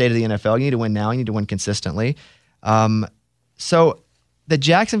the state of the NFL. You need to win now. You need to win consistently. So the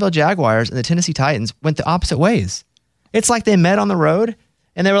Jacksonville Jaguars and the Tennessee Titans went the opposite ways. It's like they met on the road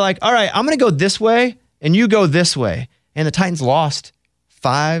and they were like, all right, I'm going to go this way and you go this way. And the Titans lost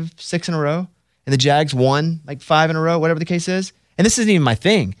 5, 6 in a row. And the Jags won like 5 in a row, whatever the case is. And this isn't even my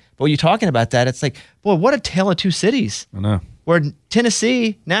thing. But when you're talking about that, it's like, boy, what a tale of 2 cities. I know. Where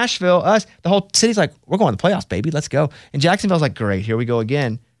Tennessee, Nashville, us, the whole city's like, we're going to the playoffs, baby. Let's go. And Jacksonville's like, great, here we go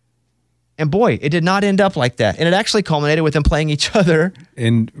again. And boy, it did not end up like that. And it actually culminated with them playing each other.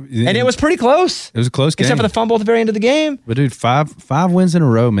 And it was pretty close. It was a close game. Except for the fumble at the very end of the game. But dude, five wins in a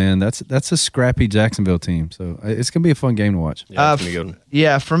row, man. That's a scrappy Jacksonville team. So it's going to be a fun game to watch. Yeah, it's going to be good.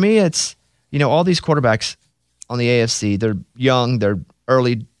 Yeah, for me, it's, all these quarterbacks on the AFC, they're young, they're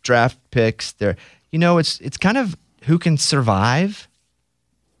early draft picks. They're, it's kind of who can survive.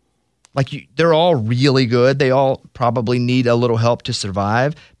 They're all really good. They all probably need a little help to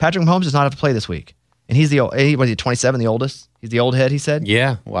survive. Patrick Mahomes does not have to play this week. And he's was he 27, the oldest? He's the old head, he said?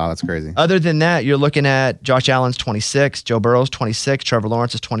 Yeah. Wow, that's crazy. Other than that, you're looking at Josh Allen's 26, Joe Burrow's 26, Trevor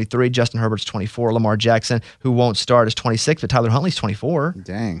Lawrence is 23, Justin Herbert's 24, Lamar Jackson, who won't start, is 26, but Tyler Huntley's 24.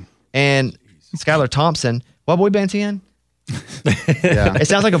 Dang. And Skylar Thompson, what boy band's he in? Yeah. It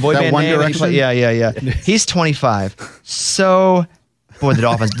sounds like a boy band One name. Direction? Yeah. He's 25. So, boy, the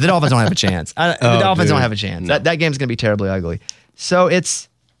Dolphins don't have a chance. The Dolphins don't have a chance. No. That game's going to be terribly ugly. So it's,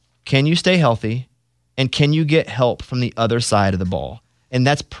 can you stay healthy and can you get help from the other side of the ball? And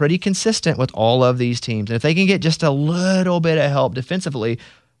that's pretty consistent with all of these teams. And if they can get just a little bit of help defensively,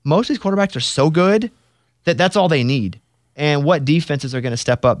 most of these quarterbacks are so good that that's all they need. And what defenses are going to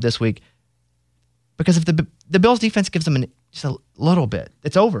step up this week? Because if the Bills defense gives them just a little bit,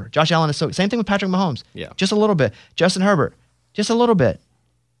 it's over. Josh Allen is same thing with Patrick Mahomes. Yeah. Just a little bit. Justin Herbert, just a little bit.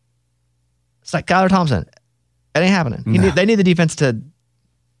 It's like Skylar Thompson. It ain't happening. They need the defense to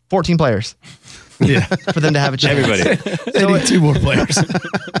 14 players. Yeah. For them to have a chance. Everybody. They need 2 more players.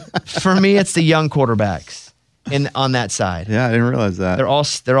 For me, it's the young quarterbacks on that side. Yeah, I didn't realize that. They're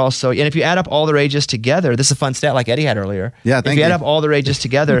all so, and if you add up all their ages together, this is a fun stat like Eddie had earlier. Yeah, if you add up all their ages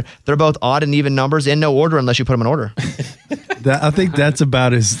together, they're both odd and even numbers in no order unless you put them in order. I think that's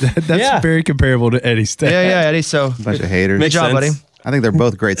about that's very comparable to Eddie's stats. Yeah, Eddie. So Bunch of haters. good job, buddy. I think they're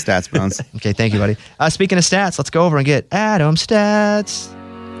both great stats, Bones. Okay, thank you, buddy. Speaking of stats, let's go over and get Adam stats.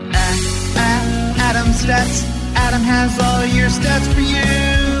 Adam stats. Adam has all your stats for you.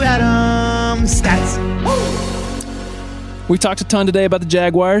 Adam stats. We talked a ton today about the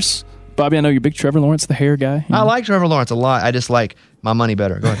Jaguars. Bobby, I know you're a big Trevor Lawrence, the hair guy. I like Trevor Lawrence a lot. I just like my money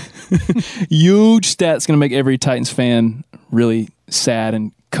better. Go ahead. Huge stat's going to make every Titans fan really sad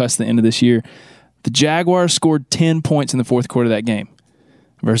and cuss the end of this year. The Jaguars scored 10 points in the fourth quarter of that game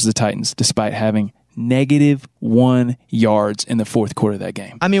versus the Titans, despite having -1 yards in the fourth quarter of that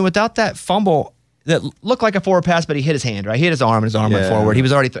game. I mean, without that fumble that looked like a forward pass, but he hit his hand, right? He hit his arm, and his arm went forward. He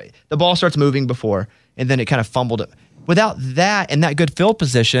was already the ball starts moving before, and then it kind of fumbled it. Without that and that good field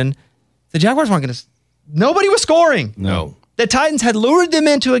position, the Jaguars weren't going to. Nobody was scoring. No. The Titans had lured them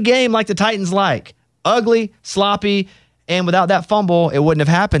into a game like the Titans like. Ugly, sloppy, and without that fumble, it wouldn't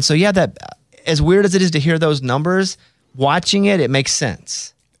have happened. So, yeah, that as weird as it is to hear those numbers, watching it makes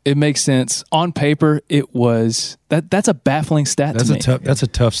sense. It makes sense. On paper, it was that's a baffling stat to me. That's a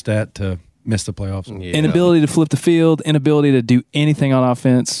tough stat to miss the playoffs. Yeah. Inability to flip the field, inability to do anything on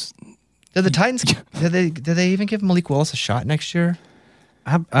offense. Did the Titans? Did they even give Malik Willis a shot next year?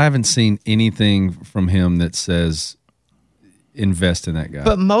 I haven't seen anything from him that says invest in that guy.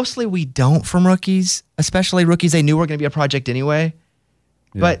 But mostly we don't from rookies, especially rookies they knew were going to be a project anyway.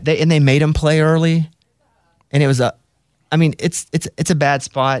 Yeah. But they made him play early, and it was it's a bad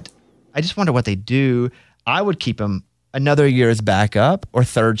spot. I just wonder what they do. I would keep him another year as backup or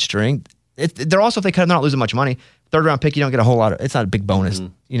third string. They're also, if they cut him, they're not losing much money. Third round pick, you don't get a whole lot of. It's not a big bonus.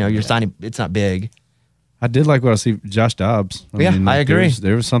 Mm-hmm. You know, you're signing. It's not big. I did like what I see Josh Dobbs. I agree.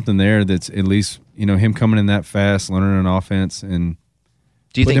 There was something there that's at least, him coming in that fast, learning an offense, and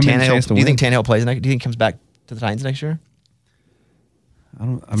Do you think put him in a chance to win. Tannehill plays next? Do you think he comes back to the Titans next year?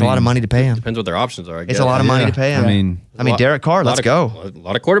 It's a lot of money to pay him. Depends what their options are, I guess. It's a lot of money to pay him. I mean, Derek Carr, let's go. A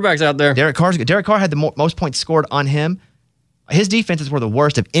lot of quarterbacks out there. Derek Carr had the most points scored on him. His defenses were the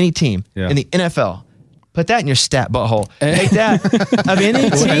worst of any team in the NFL. Put that in your stat butthole. Take that of any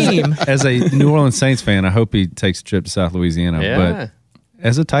team. As a New Orleans Saints fan, I hope he takes a trip to South Louisiana. Yeah. But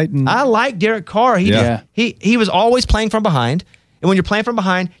as a Titan, I like Derek Carr. He was always playing from behind. And when you're playing from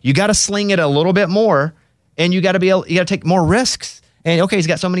behind, you got to sling it a little bit more, and you got to take more risks. And okay, he's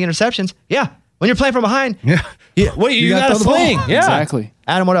got so many interceptions. Yeah, when you're playing from behind, you got to sling. Yeah, exactly.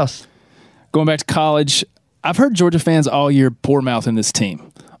 Adam, what else? Going back to college, I've heard Georgia fans all year poor mouthing this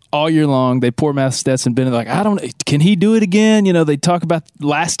team. All year long, they poor mouth Stetson Bennett like, can he do it again? They talk about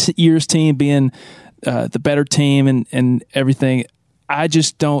last year's team being the better team and everything. I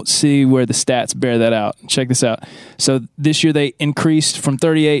just don't see where the stats bear that out. Check this out. So this year they increased from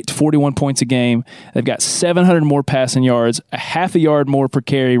 38 to 41 points a game. They've got 700 more passing yards, a half a yard more per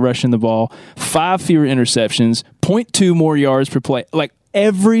carry rushing the ball, 5 fewer interceptions, 0.2 more yards per play. Like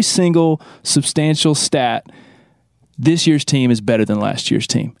every single substantial stat, this year's team is better than last year's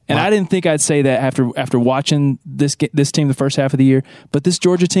team. And I didn't think I'd say that after watching this team the first half of the year, but this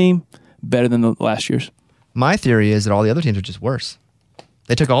Georgia team, better than the last year's. My theory is that all the other teams are just worse.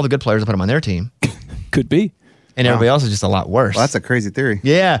 They took all the good players and put them on their team. Could be. And everybody else is just a lot worse. Well, that's a crazy theory.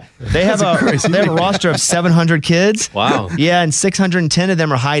 Yeah. They have a roster of 700 kids. Wow. Yeah, and 610 of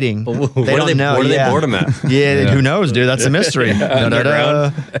them are hiding. They don't know. Where do they board them at? Yeah, who knows, dude? That's a mystery.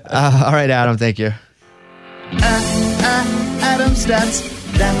 Underground. All right, Adam, thank you. Adam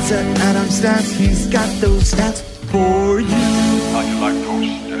Stats. That's Adam Stats. He's got those stats for you. How you like those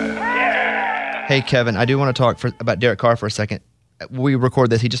stats? Hey, Kevin, I do want to talk about Derek Carr for a second. We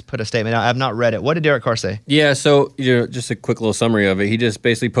record this. He just put a statement out. I have not read it. What did Derek Carr say? Yeah, so just a quick little summary of it. He just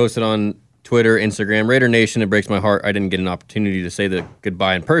basically posted on Twitter, Instagram, Raider Nation, it breaks my heart I didn't get an opportunity to say the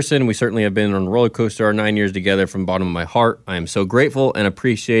goodbye in person. We certainly have been on a roller coaster our 9 years together from the bottom of my heart. I am so grateful and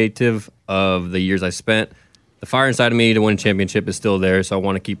appreciative of the years I spent. The fire inside of me to win a championship is still there, so I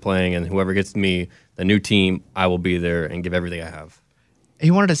want to keep playing, and whoever gets me the new team, I will be there and give everything I have. He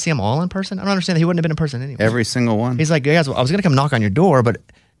wanted to see them all in person? I don't understand that he wouldn't have been in person anyway. Every single one. He's like, guys, I was going to come knock on your door, but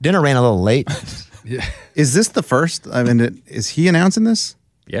dinner ran a little late. Is this the first? I mean, is he announcing this?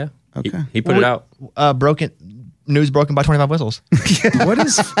 Yeah. Okay. He put it out. News broken by 25 whistles. What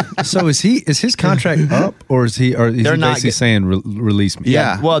is? So is his contract up, or is he basically saying release me?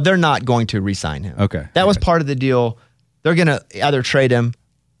 Yeah. Well, they're not going to re-sign him. Okay. That was part of the deal. They're going to either trade him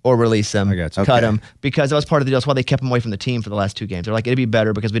or release him, I got you. cut Okay. him, because that was part of the deal. That's why they kept him away from the team for the last 2 games. They're like, it'd be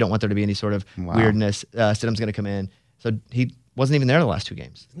better because we don't want there to be any sort of weirdness. Stidham's going to come in. So he wasn't even there the last 2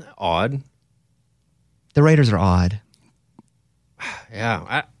 games. Isn't that odd? The Raiders are odd.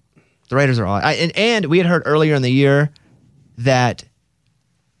 Yeah. The Raiders are odd. And we had heard earlier in the year that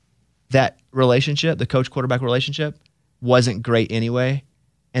relationship, the coach-quarterback relationship, wasn't great anyway,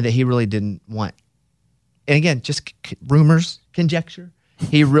 and that he really didn't want, and again, just rumors, conjecture,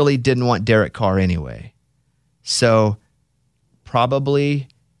 he really didn't want Derek Carr anyway. So probably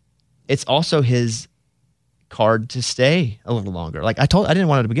it's also his card to stay a little longer. Like I didn't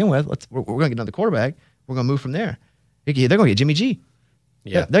want it to begin with. We're going to get another quarterback. We're going to move from there. They're going to get Jimmy G.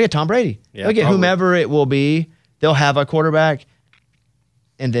 Yeah. They'll get Tom Brady. Yeah, they'll get probably. whomever it will be. They'll have a quarterback,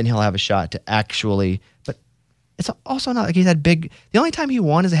 and then he'll have a shot to actually. But it's also not like he's had big. The only time he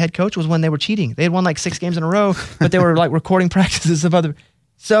won as a head coach was when they were cheating. They had won like 6 games in a row, but they were like recording practices of other.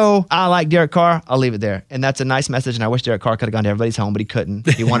 So I like Derek Carr. I'll leave it there. And that's a nice message. And I wish Derek Carr could have gone to everybody's home, but he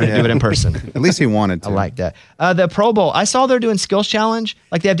couldn't. He wanted to do it in person. At least he wanted to. I like that. The Pro Bowl. I saw they're doing skills challenge.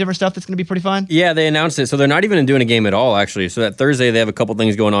 Like they have different stuff that's going to be pretty fun. Yeah, they announced it. So they're not even doing a game at all, actually. So that Thursday, they have a couple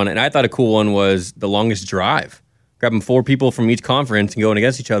things going on. And I thought a cool one was the longest drive. Grabbing 4 people from each conference and going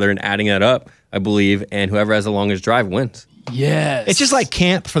against each other and adding that up, I believe. And whoever has the longest drive wins. Yes. It's just like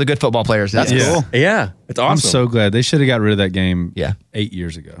camp for the good football players. That's Yeah. cool. Yeah, it's awesome. I'm so glad. They should have got rid of that game Yeah. 8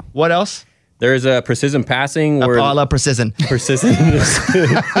 years ago. What else? There's a precision passing where I love precision.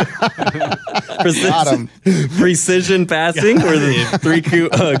 precision passing where the 3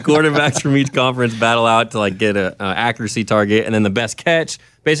 quarterbacks from each conference battle out to like get a accuracy target, and then the best catch,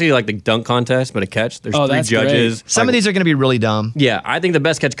 basically like the dunk contest, but a catch. There's 3 that's judges. Some of these are going to be really dumb. Yeah, I think the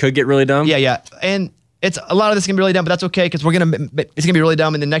best catch could get really dumb. Yeah. And it's a lot of this is going to be really dumb, but that's okay because it's going to be really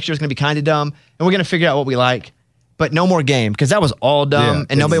dumb, and then next year it's going to be kind of dumb, and we're going to figure out what we like. But no more game because that was all dumb, Yeah,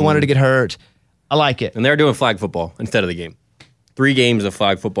 and nobody wanted to get hurt. I like it. And they're doing flag football instead of the game. 3 games of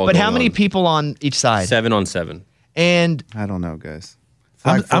flag football. But going how many on. people on each side? 7 on 7. And I don't know, guys.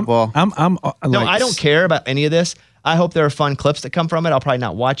 Flag football. no, I don't care about any of this. I hope there are fun clips that come from it. I'll probably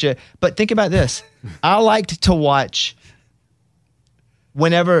not watch it. But think about this. I liked to watch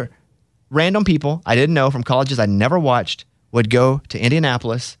whenever random people I didn't know from colleges I never watched would go to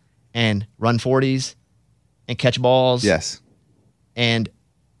Indianapolis and run 40s and catch balls. Yes. And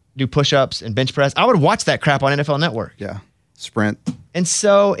do push-ups and bench press. I would watch that crap on NFL Network. Yeah. Sprint. And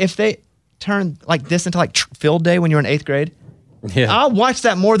so if they turn like this into like field day when you're in 8th grade, Yeah. I'll watch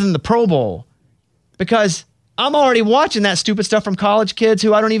that more than the Pro Bowl because I'm already watching that stupid stuff from college kids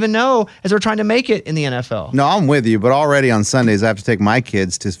who I don't even know as they're trying to make it in the NFL. No, I'm with you, but already on Sundays I have to take my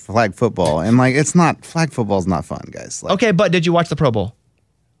kids to flag football, and like flag football's not fun, guys. Like, Okay, but did you watch the Pro Bowl?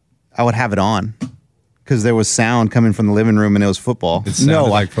 I would have it on because there was sound coming from the living room and it was football. It sounded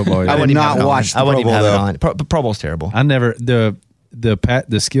like football. Yeah. I would wouldn't even have not it on. watch the I wouldn't Pro even Bowl, have it though. on. Pro Bowl's terrible. I never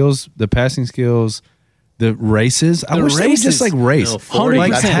the skills, the passing skills, the races. I wish they would just like race. No, 40.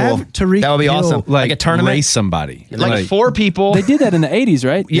 Like That's have cool. Tariq That would be Hill, awesome. Like a tournament? Race somebody. Like 4 people. They did that in the 80s,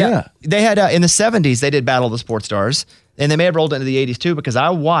 right? Yeah. They had in the 70s, they did Battle of the Sports Stars. And they may have rolled into the 80s too because I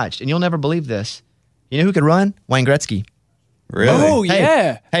watched, and you'll never believe this. You know who could run? Wayne Gretzky. Really? Oh, Hey,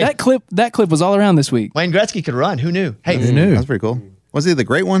 yeah. hey. That clip was all around this week. Wayne Gretzky could run. Who knew? Hey, Who knew? That's pretty cool. Was he the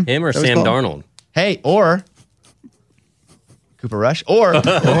great one? Him or That was Sam called? Darnold? hey, or Cooper Rush, or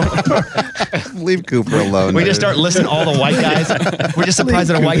Leave Cooper alone. we dude. just start listing all the white guys. We're just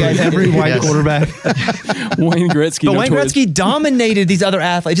surprised that a white guy Every white Yes. quarterback. Wayne Gretzky. But Wayne notorious. Gretzky dominated these other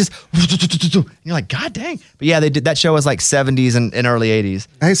athletes. Just and you're like, God dang. But yeah, they did that show was like 70s and early 80s.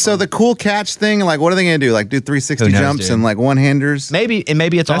 Hey, so the cool catch thing, like, what are they going to do? Like, do 360 Who knows, jumps dude? and like one-handers? Maybe it's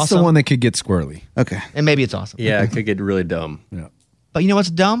That's awesome. the one that could get squirrely. Okay. And maybe it's awesome. Yeah, it could get really dumb. Yeah. But you know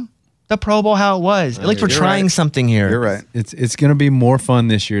what's dumb? The Pro Bowl, how it was. At least we're you're trying right. something here. You're right. It's going to be more fun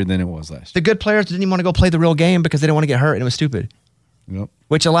this year than it was last The good players didn't even want to go play the real game because they didn't want to get hurt and it was stupid, year. Yep.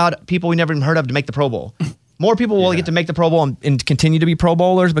 which allowed people we never even heard of to make the Pro Bowl. More people will get to make the Pro Bowl and continue to be Pro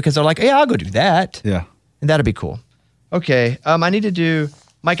Bowlers because they're like, yeah, I'll go do that. Yeah. And that'd be cool. Okay. I need to do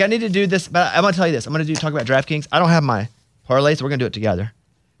this, but I'm going to tell you this. I'm going to talk about DraftKings. I don't have my parlay, so we're going to do it together.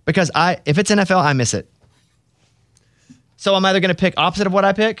 Because if it's NFL, I miss it. So I'm either going to pick opposite of what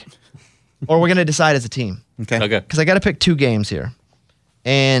I pick, or we're going to decide as a team. Okay. Okay. Because I got to pick 2 games here.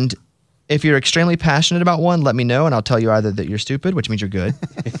 And if you're extremely passionate about one, let me know, and I'll tell you either that you're stupid, which means you're good,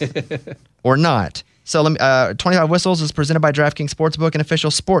 or not. So 25 Whistles is presented by DraftKings Sportsbook, an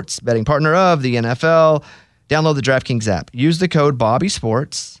official sports betting partner of the NFL. Download the DraftKings app. Use the code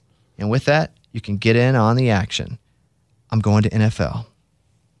BobbySports, and with that, you can get in on the action. I'm going to NFL.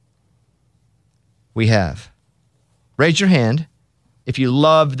 We have, raise your hand if you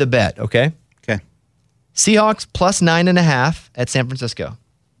love the bet, okay? Okay. Seahawks plus 9.5 at San Francisco.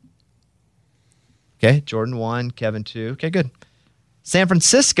 Okay, Jordan 1, Kevin 2. Okay, good. San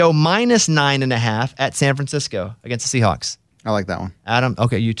Francisco minus 9.5 at San Francisco against the Seahawks. I like that one. Adam,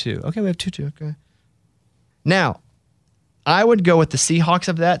 okay, you 2. Okay, we have 2-2. Okay. Now, I would go with the Seahawks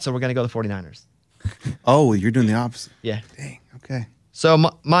of that, so we're going to go the 49ers. Oh, you're doing the opposite. Yeah. Dang. Okay. So,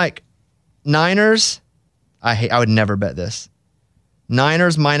 Mike, Niners, I would never bet this.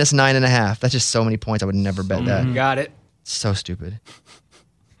 Niners minus 9.5. That's just so many points. I would never bet that. Got it. So stupid.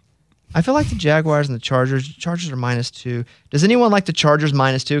 I feel like the Jaguars and the Chargers. Chargers are -2. Does anyone like the Chargers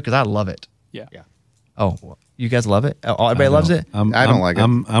 -2? Because I love it. Yeah. Oh, well, you guys love it? Oh, everybody loves it? I don't like it.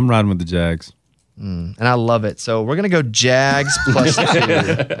 I'm riding with the Jags. And I love it. So we're going to go Jags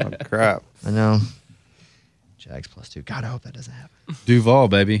 +2. Oh, crap. I know. Jags +2. God, I hope that doesn't happen. Duval,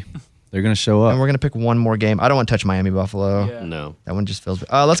 baby. They're going to show up. And we're going to pick one more game. I don't want to touch Miami Buffalo. Yeah. No. That one just feels.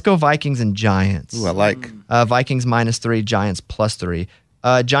 Let's go Vikings and Giants. Ooh, I like. Vikings -3, Giants +3.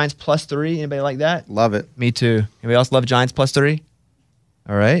 Giants +3. Anybody like that? Love it. Me too. Anybody else love Giants +3?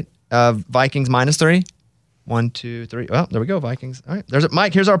 All right. Vikings -3. 1, 2, 3. Well, there we go. Vikings. All right. There's it.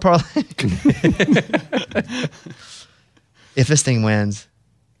 Mike, here's our parlay. If this thing wins,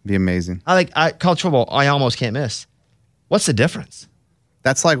 Be amazing. college football. I almost can't miss. What's the difference?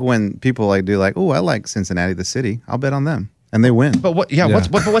 That's like when people do oh, I like Cincinnati, the city. I'll bet on them. And they win. But what? Yeah. Yeah.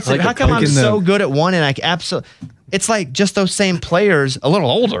 What's Like how come I'm picking so the- good at one and I absolutely? It's like just those same players, a little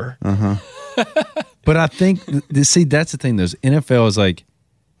older. But I think, see, that's the thing. Those NFL is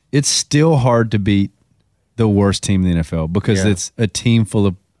it's still hard to beat the worst team in the NFL because it's a team full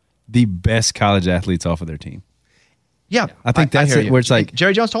of the best college athletes off of their team. Yeah, I think that's hear it, you. where it's like-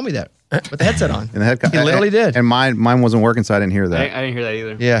 Jerry Jones told me that with the headset on. And the head He literally did. And mine wasn't working, so I didn't hear that. I didn't hear that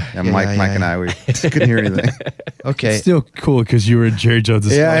either. Yeah, And Mike and I, we couldn't hear anything. Okay. Still cool because you were in Jerry Jones.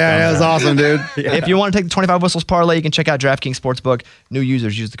 It was awesome, dude. If you want to take the 25 Whistles parlay, you can check out DraftKings Sportsbook. New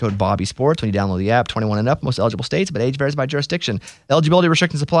users use the code BobbySports when you download the app. 21 and up, most eligible states, but age varies by jurisdiction. Eligibility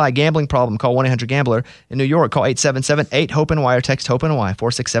restrictions apply. Gambling problem, call 1-800-GAMBLER. In New York, call 877-8-HOPE-NY or text HOPE-NY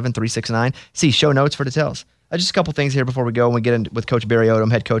 467-369. See show notes for details. Just a couple things here before we go and we get in with Coach Barry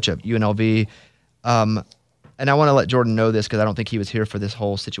Odom, head coach at UNLV. And I want to let Jordan know this because I don't think he was here for this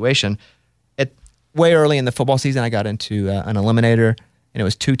whole situation. Way early in the football season, I got into an eliminator, and it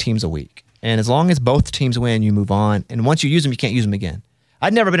was 2 teams a week. And as long as both teams win, you move on. And once you use them, you can't use them again.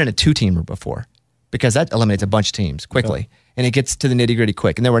 I'd never been in a 2-teamer before because that eliminates a bunch of teams quickly. And it gets to the nitty-gritty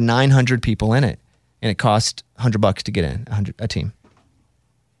quick. And there were 900 people in it, and it cost $100 to get in, a team.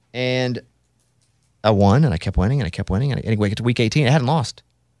 And I won, and I kept winning, and I kept winning. And anyway, get to week 18, I hadn't lost.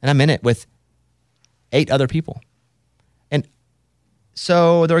 And I'm in it with 8 other people. And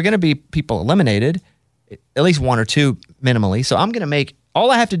so there are going to be people eliminated, at least 1 or 2 minimally. So I'm going to make,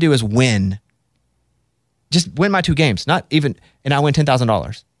 all I have to do is win. Just win my 2 games, not even, and I win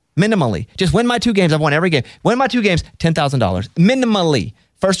 $10,000. Minimally. Just win my 2 games. I've won every game. Win my 2 games, $10,000. Minimally.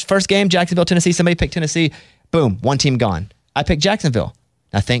 First game, Jacksonville, Tennessee. Somebody picked Tennessee. Boom, 1 team gone. I picked Jacksonville.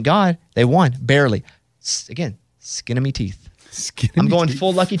 Now, thank God, they won, barely. Again, skin of me teeth. I'm going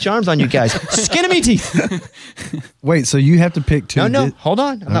full Lucky Charms on you guys. Skin of me teeth. Wait, so you have to pick 2? No, hold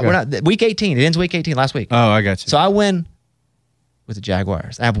on. We're not. Week 18. It ends week 18 last week. Oh, I got you. So I win with the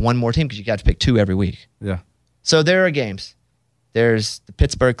Jaguars. I have 1 more team because you got to pick 2 every week. Yeah. So there are games. There's the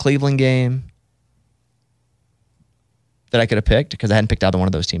Pittsburgh-Cleveland game that I could have picked because I hadn't picked either one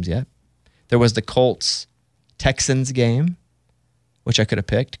of those teams yet. There was the Colts-Texans game, which I could have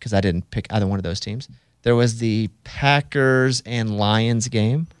picked because I didn't pick either one of those teams. There was the Packers and Lions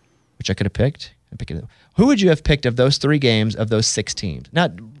game, which I could have picked. Who would you have picked of those 3 games of those 6 teams?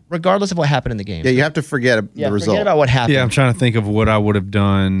 Not regardless of what happened in the game. Yeah, you have to forget the result. Forget about what happened. Yeah, I'm trying to think of what I would have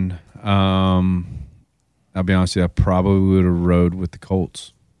done. I'll be honest with you, I probably would have rode with the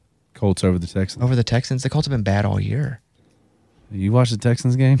Colts. Colts over the Texans. Over the Texans? The Colts have been bad all year. You watched the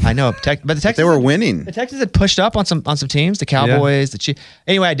Texans game? I know, but the Texans They were winning. The Texans had pushed up on some teams, the Cowboys, the Chiefs.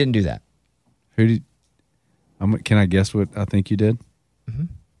 Anyway, I didn't do that. Can I guess what I think you did? Mm-hmm.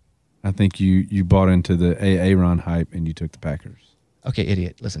 I think you bought into the Aaron hype and you took the Packers. Okay,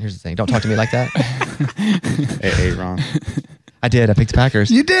 idiot. Listen, here's the thing. Don't talk to me like that. Ron. I did. I picked the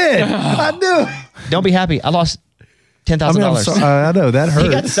Packers. You did. I knew. Don't be happy. I lost $10,000. I know that hurt. He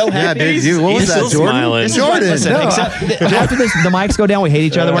got so happy. Yeah, dude. What was He's that, still Jordan? smiling. This is what- listen, after this, the mics go down. We hate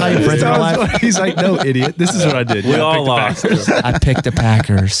each other. We're not even friends in real life. He's like, no, idiot. This is what I did. We I all picked the lost. Packers. I picked the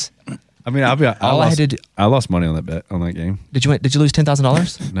Packers. I mean, I had to do- lost money on that bet on that game. Did you lose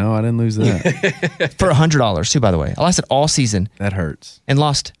 $10,000 No, I didn't lose that. for $100 too? By the way, I lasted all season That hurts. and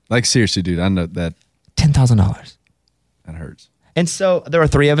lost Like seriously, dude. I know that $10,000. that hurts. And so there were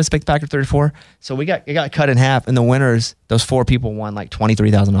 3 of us picked the Packers, 34. So it got cut in half, and the winners, those 4 people, won like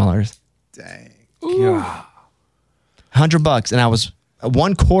 $23,000. Dang. Yeah. $100, and I was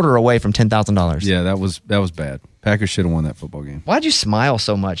 1/4 away from $10,000. Yeah, that was bad. Packers should have won that football game. Why'd you smile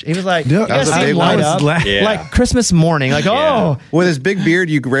so much? He was like, Yeah, you guys that was a see him big light one. up, Yeah. like Christmas morning. Like, oh, With his big beard,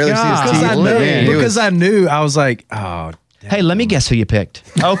 you rarely see God. his teeth. I but knew. man, he Because was- I knew, I was like, oh, Hey, let me guess who you picked.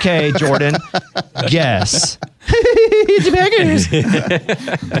 Okay, Jordan. Guess. It's the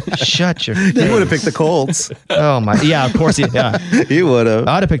Packers. Shut your face. He would have picked the Colts. Oh, my. Yeah, of course. Yeah. He would have.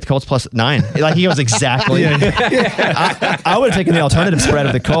 I would have picked the Colts plus 9. Like, he was exactly. I would have taken the alternative spread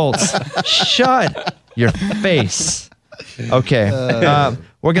of the Colts. Shut your face. Okay.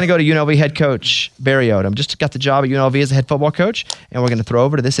 We're going to go to UNLV head coach Barry Odom. Just got the job at UNLV as a head football coach, and we're going to throw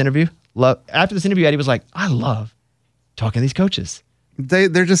over to this interview. After this interview, Eddie was like, I love talking to these coaches.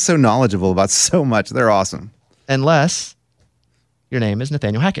 They're just so knowledgeable about so much. They're awesome. Unless your name is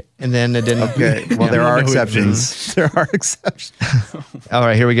Nathaniel Hackett. And then it didn't. Okay. Well, there are exceptions. There are exceptions. All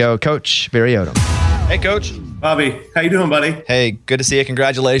right, here we go. Coach Barry Odom. Hey, Coach. Bobby, how you doing, buddy? Hey, good to see you.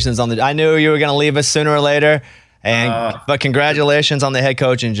 Congratulations on I knew you were going to leave us sooner or later, but congratulations on the head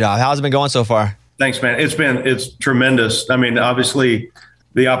coaching job. How's it been going so far? Thanks, man. It's tremendous. I mean, obviously,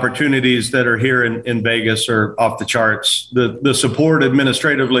 the opportunities that are here in Vegas are off the charts. The support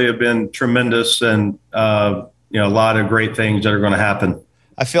administratively have been tremendous, and a lot of great things that are going to happen.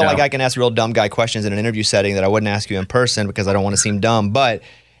 I feel like I can ask real dumb guy questions in an interview setting that I wouldn't ask you in person because I don't want to seem dumb. But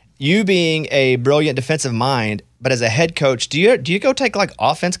you being a brilliant defensive mind, but as a head coach, do you go take like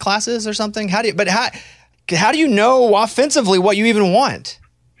offense classes or something? How do you know offensively what you even want?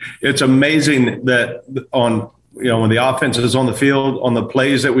 It's amazing that when the offense is on the field, on the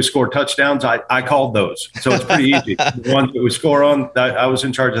plays that we score touchdowns, I called those. So it's pretty easy. The ones that we score on, I was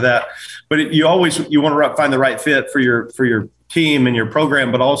in charge of that. But you want to find the right fit for your team and your program,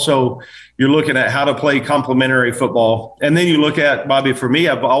 but also you're looking at how to play complementary football. And then you look at, Bobby, for me,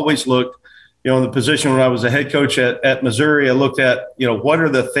 I've always looked, in the position when I was a head coach at Missouri, I looked at, what are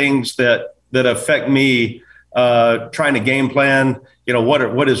the things that affect me trying to game plan,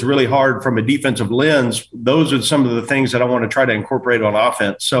 what is really hard from a defensive lens. Those are some of the things that I want to try to incorporate on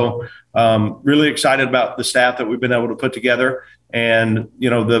offense. So really excited about the staff that we've been able to put together. And,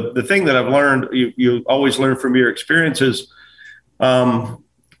 the thing that I've learned, you always learn from your experiences,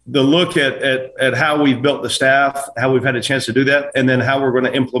 the look at how we've built the staff, how we've had a chance to do that, and then how we're going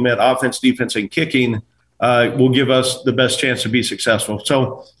to implement offense, defense, and kicking will give us the best chance to be successful.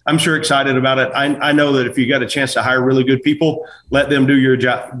 So I'm sure excited about it. I know that if you got a chance to hire really good people, let them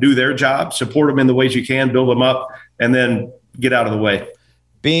do their job, support them in the ways you can, build them up, and then get out of the way.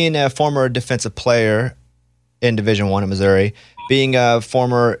 Being a former defensive player in Division I in Missouri, being a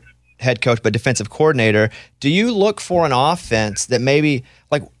former head coach but defensive coordinator, do you look for an offense that maybe,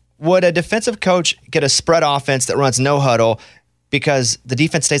 like, would a defensive coach get a spread offense that runs no huddle because the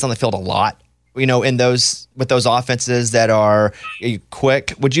defense stays on the field a lot? With those offenses that are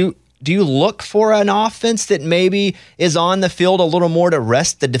quick, do you look for an offense that maybe is on the field a little more to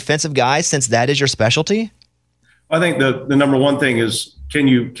rest the defensive guys since that is your specialty? I think the number one thing is can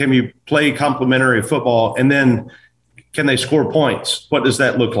you play complementary football, and then can they score points? What does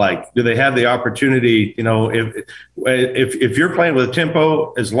that look like? Do they have the opportunity? If you're playing with a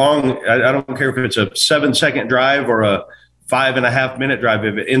tempo, I don't care if it's a 7-second drive or a 5.5-minute drive.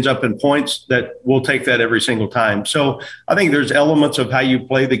 If it ends up in points, that we'll take that every single time. So I think there's elements of how you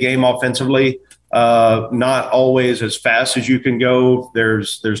play the game offensively, not always as fast as you can go.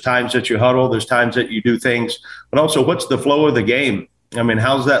 There's times that you huddle, there's times that you do things, but also what's the flow of the game? I mean,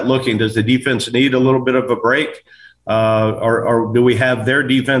 how's that looking? Does the defense need a little bit of a break? Or do we have their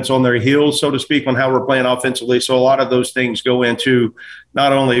defense on their heels, so to speak, on how we're playing offensively? So a lot of those things go into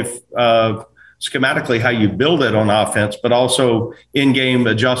not only schematically how you build it on offense, but also in-game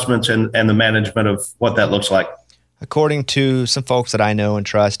adjustments and the management of what that looks like. According to some folks that I know and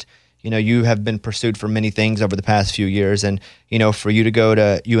trust, you have been pursued for many things over the past few years. And, for you to go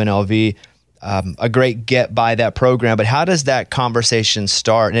to UNLV, a great get by that program. But how does that conversation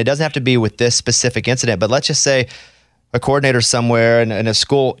start? And it doesn't have to be with this specific incident, but let's just say a coordinator somewhere in a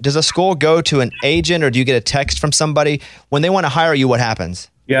school. Does a school go to an agent, or do you get a text from somebody? When they want to hire you, what happens?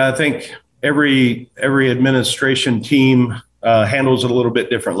 Yeah, I think every administration team handles it a little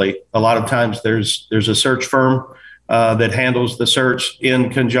bit differently. A lot of times there's a search firm that handles the search in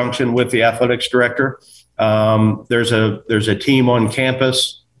conjunction with the athletics director. There's a team on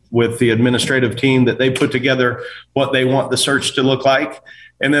campus with the administrative team that they put together what they want the search to look like.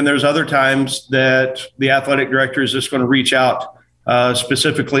 And then there's other times that the athletic director is just going to reach out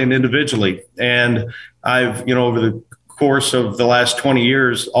specifically and individually. And I've, over the course of the last 20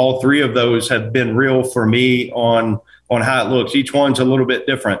 years, all three of those have been real for me on how it looks. Each one's a little bit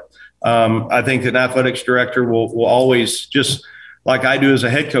different. I think an athletics director will always, just like I do as a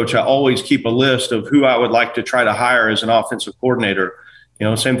head coach, I always keep a list of who I would like to try to hire as an offensive coordinator.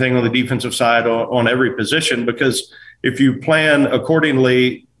 Same thing on the defensive side on every position, because if you plan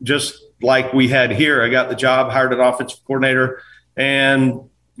accordingly, just like we had here. I got the job, hired an offensive coordinator, and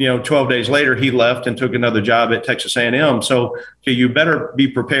 12 days later, he left and took another job at Texas A&M. So you better be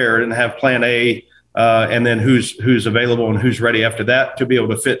prepared and have plan A, and then who's available and who's ready after that to be able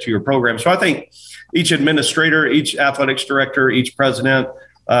to fit to your program. So I think each administrator, each athletics director, each president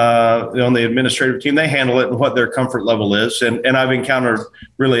on the administrative team, they handle it and what their comfort level is. And I've encountered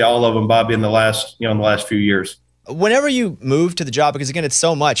really all of them, Bobby, in the last few years. Whenever you move to the job, because again, it's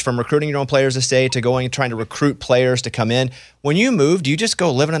so much from recruiting your own players to stay to going and trying to recruit players to come in. When you move, do you just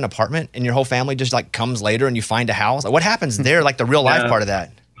go live in an apartment and your whole family just like comes later and you find a house? Like, what happens there? Like the real life part of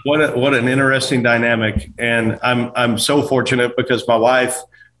that? What an interesting dynamic. And I'm so fortunate because my wife,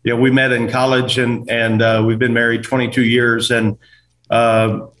 we met in college and we've been married 22 years. And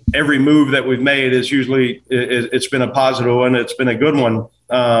every move that we've made is usually it's been a positive one. It's been a good one.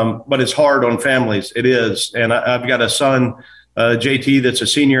 But it's hard on families. It is. And I've got a son, JT, that's a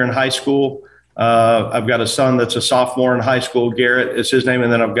senior in high school. I've got a son that's a sophomore in high school. Garrett is his name.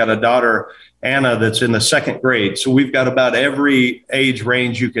 And then I've got a daughter, Anna, that's in the second grade. So we've got about every age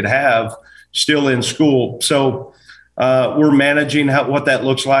range you could have still in school. So we're managing what that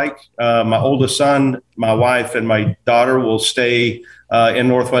looks like. My oldest son, my wife, and my daughter will stay in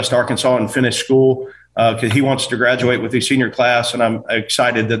Northwest Arkansas and finish school. Because he wants to graduate with the senior class, and I'm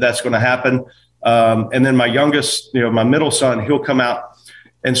excited that that's going to happen. And then my youngest, my middle son, he'll come out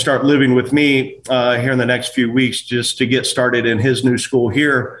and start living with me here in the next few weeks just to get started in his new school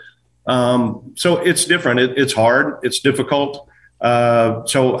here. So it's different. It's hard. It's difficult.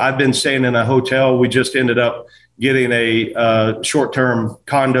 So I've been staying in a hotel. We just ended up getting a short-term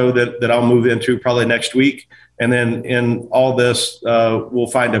condo that I'll move into probably next week. And then in all this,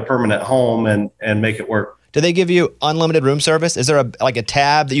 we'll find a permanent home and make it work. Do they give you unlimited room service? Is there a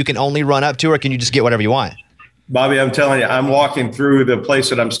tab that you can only run up to, or can you just get whatever you want? Bobby, I'm telling you, I'm walking through the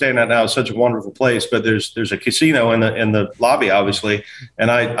place that I'm staying at now. It's such a wonderful place, but there's a casino in the lobby, obviously,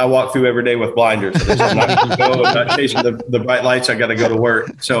 and I walk through every day with blinders. So I'm not chasing the bright lights. I got to go to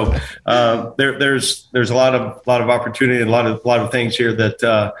work. So there's a lot of opportunity and a lot of things here that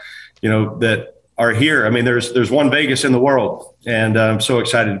that are here. I mean, there's one Vegas in the world, and I'm so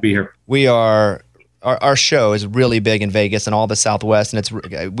excited to be here. We are. Our show is really big in Vegas and all the Southwest, and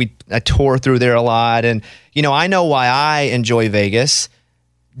I tour through there a lot, and I know why I enjoy Vegas,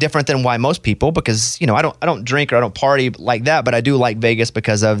 different than why most people, because I don't drink or I don't party like that, but I do like Vegas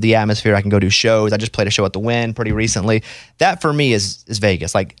because of the atmosphere. I can go do shows. I just played a show at the Wynn pretty recently. That for me is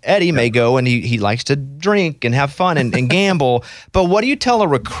Vegas. Like Eddie may go and he likes to drink and have fun and gamble, but what do you tell a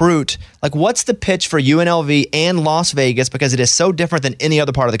recruit? Like, what's the pitch for UNLV and Las Vegas, because it is so different than any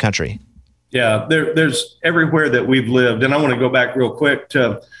other part of the country? Yeah, there's everywhere that we've lived. And I want to go back real quick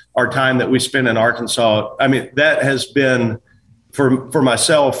to our time that we spent in Arkansas. I mean, that has been, for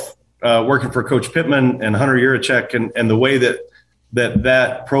myself, working for Coach Pittman and Hunter Yurachek, and the way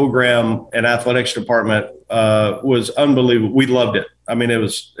that program and athletics department was unbelievable. We loved it. I mean,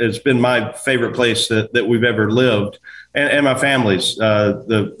 it's been my favorite place that we've ever lived, and my family's.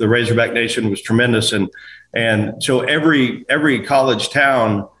 The Razorback Nation was tremendous, and so every college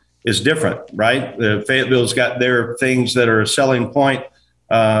town is different, right? Fayetteville's got their things that are a selling point.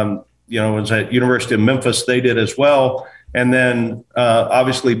 It was at University of Memphis, they did as well. And then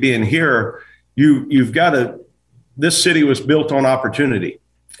obviously being here, you've got this city was built on opportunity.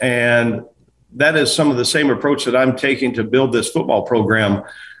 And that is some of the same approach that I'm taking to build this football program.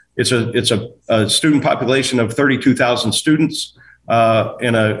 It's a student population of 32,000 students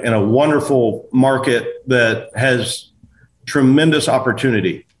in a wonderful market that has tremendous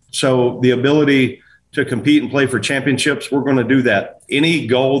opportunity. So the ability to compete and play for championships, we're going to do that. Any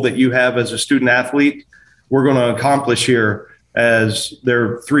goal that you have as a student athlete, we're going to accomplish here as there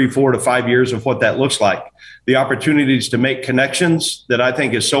are 3, 4 to 5 years of what that looks like. The opportunities to make connections that I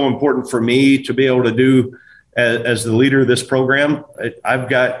think is so important for me to be able to do as the leader of this program. I've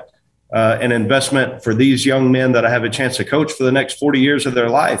got an investment for these young men that I have a chance to coach for the next 40 years of their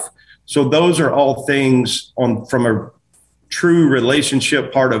life. So those are all things from a true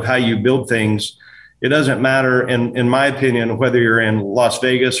relationship part of how you build things. It doesn't matter, in my opinion, whether you're in Las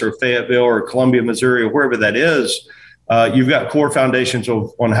Vegas or Fayetteville or Columbia, Missouri, or wherever that is. You've got core foundations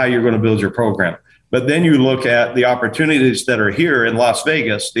on how you're going to build your program. But then you look at the opportunities that are here in Las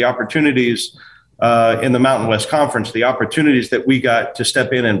Vegas, the opportunities in the Mountain West Conference, the opportunities that we got to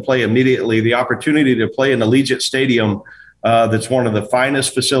step in and play immediately, the opportunity to play in Allegiant Stadium, that's one of the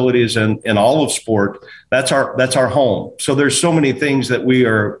finest facilities in all of sport. That's our home. So there's so many things that we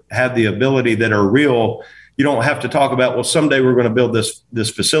have the ability that are real. You don't have to talk about, well, someday we're going to build this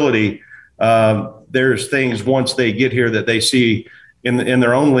facility. There's things once they get here that they see in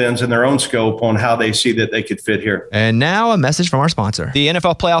their own lens and their own scope on how they see that they could fit here. And now a message from our sponsor. The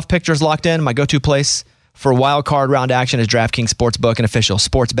NFL playoff picture is locked in. My go-to place for wild card round action is DraftKings Sportsbook, an official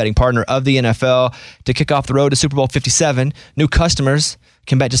sports betting partner of the NFL. To kick off the road to Super Bowl 57, new customers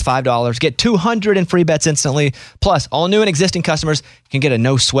can bet just $5, get 200 in free bets instantly. Plus, all new and existing customers can get a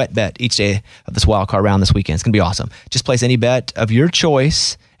no-sweat bet each day of this wild card round this weekend. It's going to be awesome. Just place any bet of your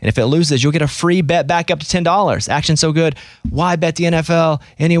choice, and if it loses, you'll get a free bet back up to $10. Action's so good, why bet the NFL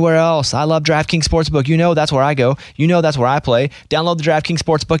anywhere else? I love DraftKings Sportsbook. You know that's where I go. You know that's where I play. Download the DraftKings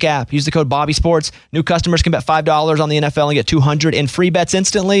Sportsbook app. Use the code BobbySports. New customers can bet $5 on the NFL and get 200 in free bets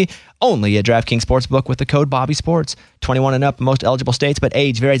instantly. Only at DraftKings Sportsbook with the code BobbySports. 21 and up in most eligible states, but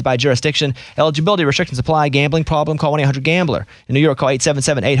age varies by jurisdiction. Eligibility restrictions apply. Gambling problem? Call 1-800-GAMBLER. In New York, call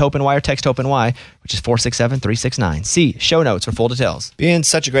 877-8-HOPE-NY or text HOPE-NY, which is 467-369. See show notes for full details. Being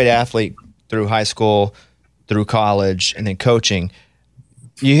such a great athlete through high school, through college, and then coaching,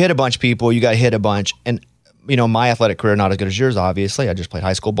 you hit a bunch of people, you got hit a bunch. And, you know, my athletic career, not as good as yours, obviously. I just played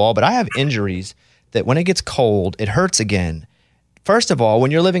high school ball, but I have injuries that when it gets cold, it hurts again. First of all,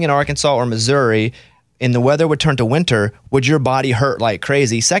 when you're living in Arkansas or Missouri and the weather would turn to winter, would your body hurt like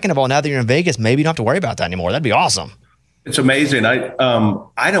crazy? Second of all, now that you're in Vegas, maybe you don't have to worry about that anymore. That'd be awesome. It's amazing.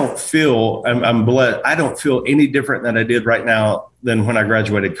 I don't feel, I'm blessed. I don't feel any different than I did right now than when I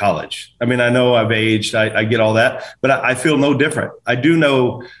graduated college. I mean, I know I've aged, I get all that, but I feel no different. I do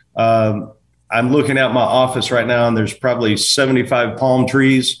know, I'm looking at my office right now and there's probably 75 palm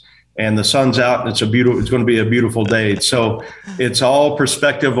trees and the sun's out and it's going to be a beautiful day. So it's all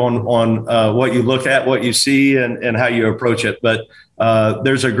perspective on what you look at, what you see and how you approach it. But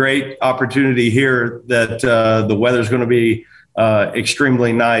there's a great opportunity here that the weather's going to be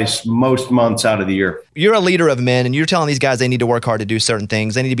extremely nice most months out of the year. You're a leader of men and you're telling these guys they need to work hard to do certain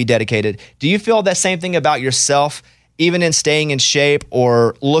things. They need to be dedicated. Do you feel that same thing about yourself, even in staying in shape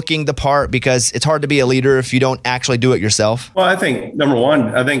or looking the part? Because it's hard to be a leader if you don't actually do it yourself. Well, I think number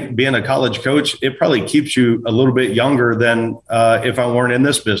one, I think being a college coach, it probably keeps you a little bit younger than if I weren't in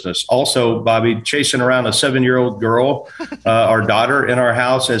this business. Also, Bobby, chasing around a 7-year-old girl, our daughter in our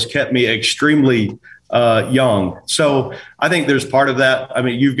house has kept me extremely young. So I think there's part of that. I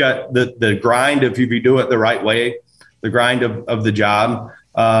mean, you've got the grind if you do it the right way, the grind of the job.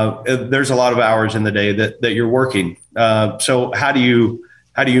 There's a lot of hours in the day that you're working. So how do you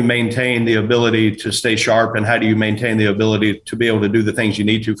maintain the ability to stay sharp, and how do you maintain the ability to be able to do the things you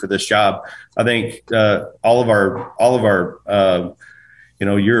need to for this job? I think all of our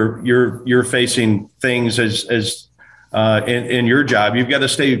you're facing things as in your job. You've got to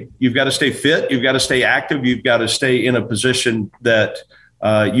stay fit. You've got to stay active. You've got to stay in a position that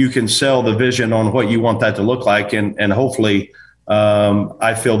you can sell the vision on what you want that to look like, and hopefully.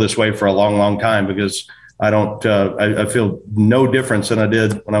 I feel this way for a long, long time because I feel no difference than I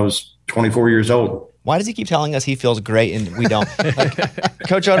did when I was 24 years old. Why does he keep telling us he feels great and we don't?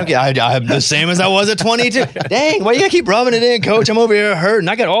 Coach Odom, I'm the same as I was at 22. Dang, why you gotta keep rubbing it in, Coach? I'm over here hurting.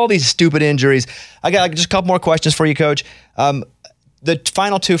 I got all these stupid injuries. I got just a couple more questions for you, Coach. The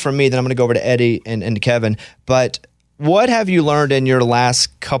final two from me, then I'm going to go over to Eddie and Kevin. But what have you learned in your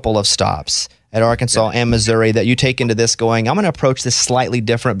last couple of stops at Arkansas and Missouri that you take into this going, I'm going to approach this slightly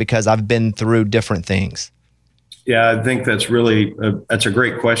different because I've been through different things? Yeah, I think that's that's a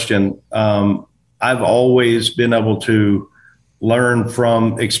great question. I've always been able to learn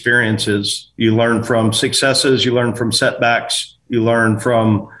from experiences. You learn from successes, you learn from setbacks, you learn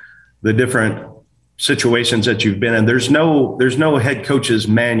from the different situations that you've been in. There's no head coach's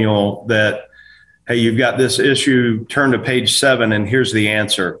manual that, hey, you've got this issue, turn to page 7 and here's the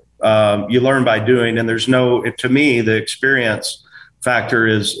answer. You learn by doing, and to me, the experience factor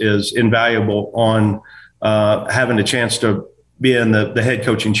is invaluable on having a chance to be in the head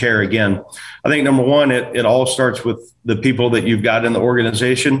coaching chair again. I think number one, it all starts with the people that you've got in the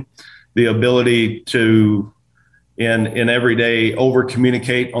organization, the ability to, in every day, over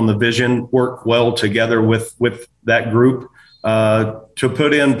communicate on the vision, work well together with that group, to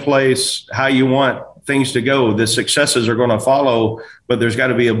put in place how you want things to go. The successes are going to follow, but there's got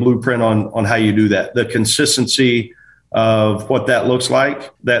to be a blueprint on how you do that. The consistency of what that looks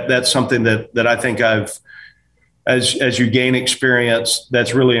like, that's something that I think as you gain experience,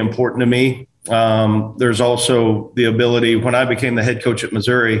 that's really important to me. There's also the ability, when I became the head coach at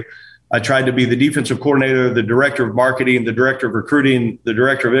Missouri, I tried to be the defensive coordinator, the director of marketing, the director of recruiting, the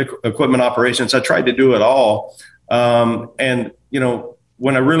director of equipment operations. I tried to do it all. And,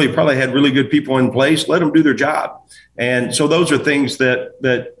 when I really probably had really good people in place, let them do their job. And so those are things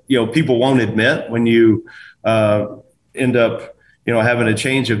that people won't admit when you end up, having a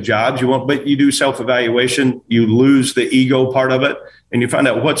change of jobs. But you do self-evaluation, you lose the ego part of it, and you find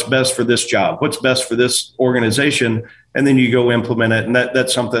out what's best for this job, what's best for this organization, and then you go implement it. And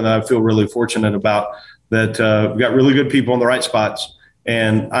that's something that I feel really fortunate about, that we've got really good people in the right spots,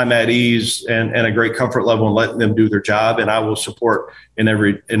 and I'm at ease and a great comfort level in letting them do their job, and I will support in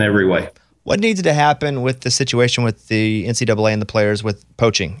every way. What needs to happen with the situation with the NCAA and the players with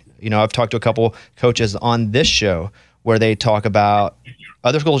poaching? I've talked to a couple coaches on this show where they talk about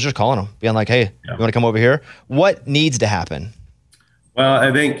other schools just calling them, being like, hey, you want to come over here? What needs to happen? Well,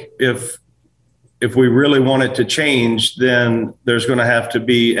 I think if we really want it to change, then there's going to have to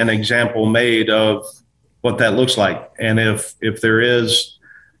be an example made of what that looks like. And if there is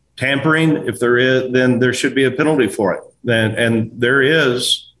tampering, then there should be a penalty for it. And there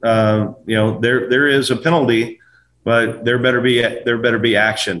is, there is a penalty, but there better be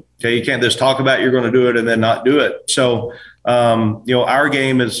action. Okay, you can't just talk about you're going to do it and then not do it. So, our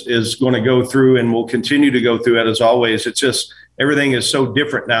game is going to go through, and we'll continue to go through it as always. It's just everything is so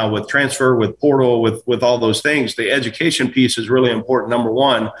different now with transfer, with portal, with all those things. The education piece is really important, number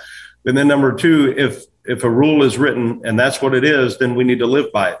one. And then number two, if a rule is written and that's what it is, then we need to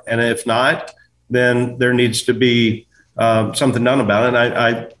live by it. And if not, then there needs to be something done about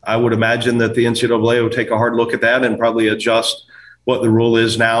it. I would imagine that the NCAA will take a hard look at that and probably adjust what the rule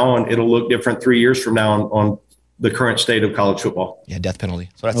is now, and it'll look different 3 years from now on the current state of college football. Yeah, death penalty.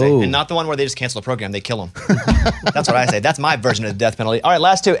 That's what I say. And not the one where they just cancel the program, they kill them. That's what I say. That's my version of the death penalty. All right,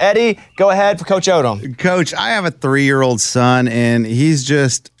 last two. Eddie, go ahead for Coach Odom. Coach, I have a 3-year-old son, and he's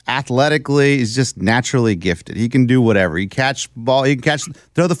just athletically, he's just naturally gifted. He can do whatever. He catch ball,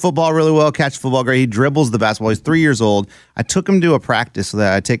 throw the football really well, catch the football great. He dribbles the basketball. He's 3 years old. I took him to a practice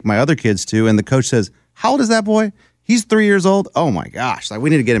that I take my other kids to, and the coach says, how old is that boy? He's 3 years old. Oh my gosh. We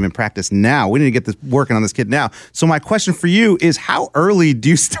need to get him in practice now. We need to get this working on this kid now. So my question for you is, how early do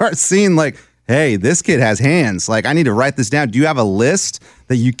you start seeing hey, this kid has hands? I need to write this down. Do you have a list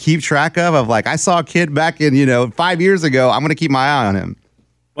that you keep track of I saw a kid back in, 5 years ago. I'm going to keep my eye on him.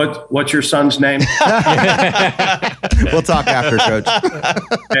 What's your son's name? We'll talk after, Coach.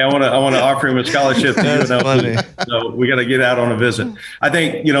 Hey, I want to offer him a scholarship to UNLV. So we got to get out on a visit. I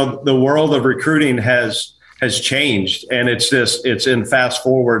think the world of recruiting has changed, and it's in fast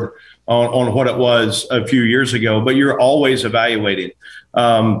forward on what it was a few years ago. But you're always evaluating.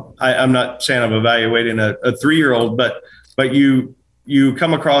 I'm not saying I'm evaluating a 3-year-old, but you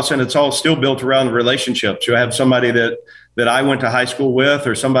come across, and it's all still built around the relationships. You have somebody that I went to high school with,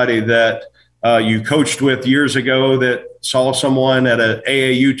 or somebody that you coached with years ago that saw someone at an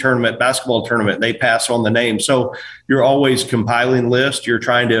AAU tournament, basketball tournament, and they pass on the name. So you're always compiling lists. You're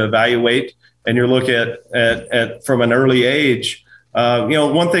trying to evaluate, and you're looking at from an early age.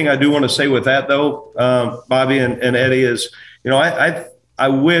 One thing I do want to say with that, though, Bobby and Eddie, is, I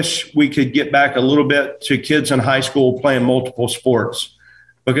wish we could get back a little bit to kids in high school playing multiple sports,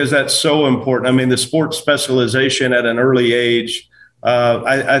 because that's so important. I mean, the sports specialization at an early age,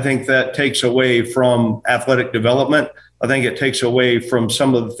 I think that takes away from athletic development. I think it takes away from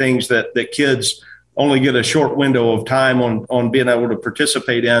some of the things that kids only get a short window of time on being able to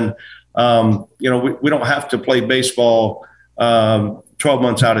participate in. We don't have to play baseball 12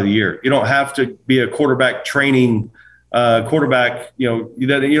 months out of the year. You don't have to be a quarterback training quarterback. You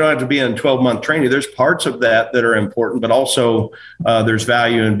don't have to be in 12-month training. There's parts of that are important, but also there's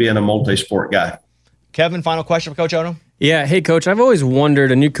value in being a multi-sport guy. Kevin, final question for Coach Odom? Yeah. Hey, Coach, I've always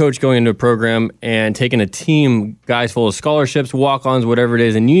wondered, a new coach going into a program and taking a team, guys full of scholarships, walk-ons, whatever it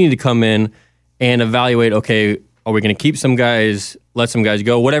is, and you need to come in and evaluate, okay, are we going to keep some guys, let some guys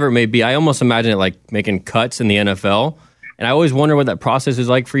go, whatever it may be. I almost imagine it like making cuts in the NFL. And I always wonder what that process is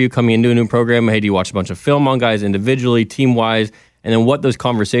like for you coming into a new program. Hey, do you watch a bunch of film on guys individually, team-wise, and then what those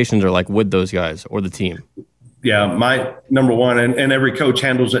conversations are like with those guys or the team? Yeah, my number one, and every coach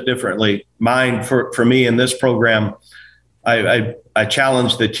handles it differently. Mine, for me in this program, I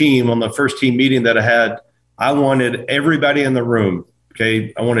challenged the team on the first team meeting that I had. I wanted everybody in the room,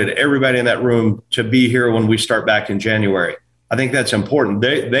 okay? I wanted everybody in that room to be here when we start back in January. I think that's important.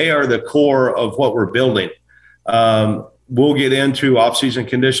 They are the core of what we're building. We'll get into off-season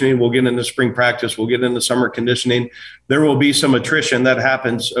conditioning. We'll get into spring practice. We'll get into summer conditioning. There will be some attrition that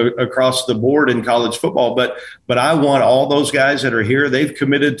happens across the board in college football. But I want all those guys that are here. They've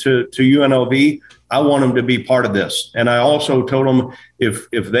committed to UNLV. I want them to be part of this. And I also told them if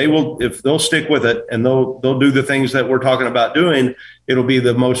they'll stick with it and they'll do the things that we're talking about doing, it'll be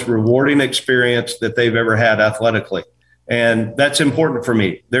the most rewarding experience that they've ever had athletically. And that's important for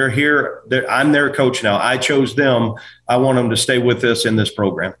me. They're here. I'm their coach now. I chose them. I want them to stay with us in this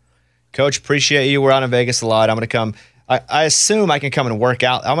program. Coach, appreciate you. We're out in Vegas a lot. I'm going to come I assume I can come and work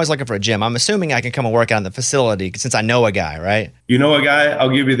out. I'm always looking for a gym. I'm assuming I can come and work out in the facility since I know a guy, right? You know a guy, I'll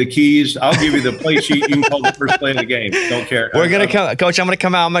give you the keys. I'll give you the play sheet. You can call the first play of the game. Don't care. We're going to come. Coach, I'm going to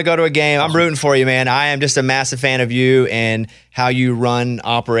come out. I'm going to go to a game. I'm rooting for you, man. I am just a massive fan of you and how you run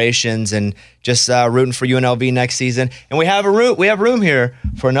operations and just rooting for UNLV next season. And we have room here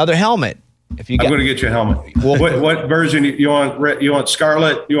for another helmet. I'm going to get you a helmet. What version you want? You want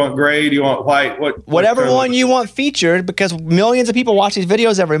scarlet? You want gray? Do you want white? Whatever one you want featured, because millions of people watch these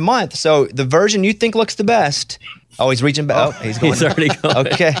videos every month. So the version you think looks the best. Oh, he's reaching back. Oh, he's already gone.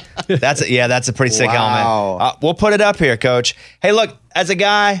 Okay, that's a pretty sick helmet. We'll put it up here, Coach. Hey, look, as a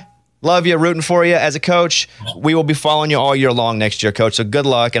guy, love you, rooting for you. As a coach, we will be following you all year long next year, Coach. So good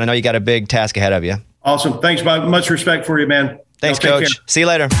luck, and I know you got a big task ahead of you. Awesome. Thanks, Bob. Much respect for you, man. Thanks, Coach. See you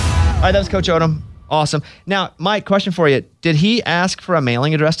later. All right, that was Coach Odom. Awesome. Now, Mike, question for you. Did he ask for a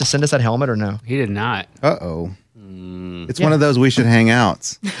mailing address to send us that helmet or no? He did not. Uh-oh. It's one of those we should hang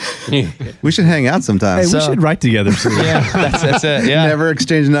out. We should hang out sometime. Hey, we should write together soon. Yeah, that's it. Yeah. Never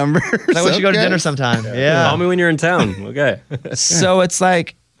exchange numbers. Like we should go to dinner sometime. Yeah. Call me when you're in town. Okay. So it's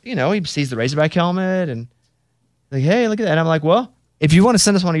like, he sees the Razorback helmet and like, hey, look at that. And I'm like, well, if you want to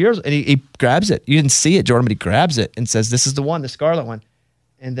send us one of yours, and he grabs it. You didn't see it, Jordan, but he grabs it and says, this is the one, the scarlet one.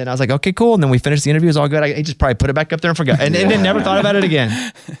 And then I was like, okay, cool. And then we finished the interview. It was all good. He just probably put it back up there and forgot. And then never thought about it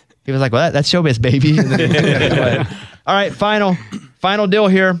again. He was like, well, that's showbiz, baby. All right, final deal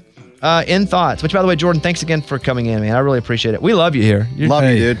here. In thoughts, which, by the way, Jordan, thanks again for coming in, man. I really appreciate it. We love you here. Love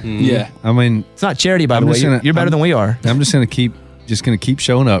you, dude. Yeah. I mean, it's not charity, by the way. You're better than we are. I'm just going to keep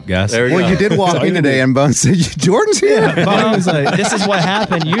showing up, guys. Well, you did walk in today and Bone said, Jordan's here. Yeah, Bone was like, this is what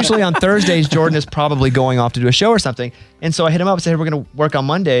happened. Usually on Thursdays, Jordan is probably going off to do a show or something. And so I hit him up and said, hey, we're going to work on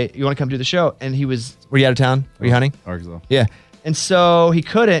Monday. You want to come do the show? And were you out of town? Were you hunting? Arkansas. Yeah. And so he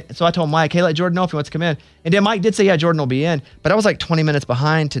couldn't. And so I told Mike, hey, let Jordan know if he wants to come in. And then Mike did say, yeah, Jordan will be in. But I was like 20 minutes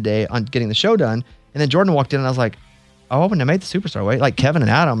behind today on getting the show done. And then Jordan walked in and I was like, oh, I wouldn't have made the Superstar weight. Like Kevin and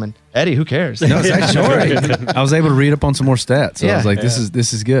Adam and Eddie, who cares? No, it's actually I was able to read up on some more stats. So I was like, this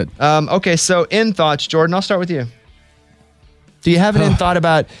is good. Okay, so in thoughts, Jordan, I'll start with you. Do you have an in thought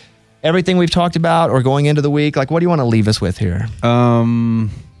about everything we've talked about or going into the week? Like, what do you want to leave us with here? I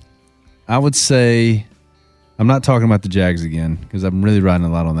would say I'm not talking about the Jags again because I'm really riding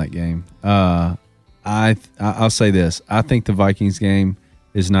a lot on that game. I'll say this. I think the Vikings game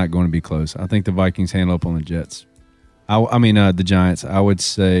is not going to be close. I think the Vikings handle up on the Jets. The Giants. I would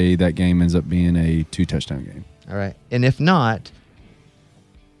say that game ends up being a 2-touchdown game. All right. And if not,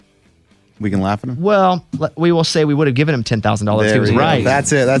 we can laugh at him? Well, we will say we would have given him $10,000 if he was right.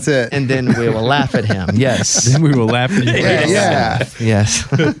 That's it. And then we will laugh at him. Yes. Then we will laugh at you. Yeah. Yes.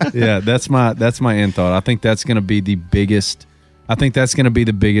 Yeah, that's my end thought. I think that's going to be the biggest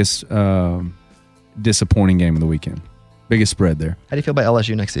disappointing game of the weekend. Biggest spread there. How do you feel about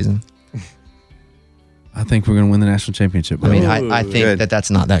LSU next season? I think we're going to win the national championship. I mean, I think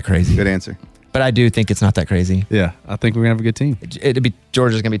that's not that crazy. Good answer. But I do think it's not that crazy. Yeah, I think we're going to have a good team.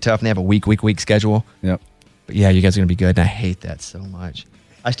 Georgia's going to be tough, and they have a week schedule. Yep. But yeah, you guys are going to be good, and I hate that so much.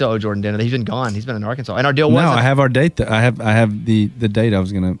 I still owe Jordan dinner. He's been gone. He's been in Arkansas. And our deal was... No, I have our date. I have the date. I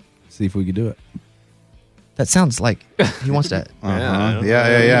was going to see if we could do it. That sounds like he wants to...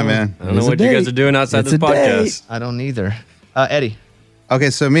 Yeah, man. I don't know what you guys are doing outside this podcast. I don't either. Eddie. Okay,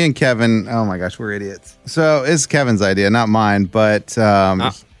 so me and Kevin, oh my gosh, we're idiots. So it's Kevin's idea, not mine, but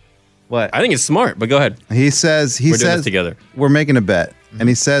what? I think it's smart, but go ahead. He says doing this together. We're making a bet. And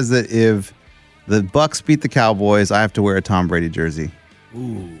he says that if the Bucks beat the Cowboys, I have to wear a Tom Brady jersey.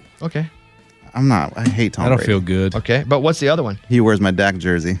 Ooh. Okay. I hate Tom Brady. I don't feel good. Okay, but what's the other one? He wears my Dak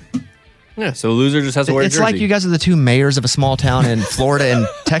jersey. Yeah, so a loser just has to wear a jersey. It's like you guys are the two mayors of a small town in Florida and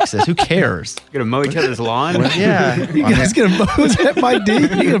Texas. Who cares? Gonna mow each other's lawn? Yeah. You guys gonna mow? Is that my D? You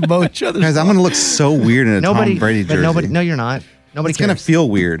gonna mow each other's Guys, I'm gonna look so weird in a Tom Brady jersey. No, you're not. Nobody It's cares. gonna feel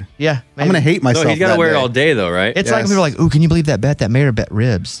weird. Yeah. I'm gonna hate myself. No, he's got to that wear it day. all day, though, right? It's like when people are like, ooh, can you believe that bet? That mayor bet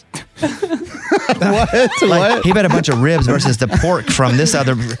ribs. What? Like, he bet a bunch of ribs versus the pork from this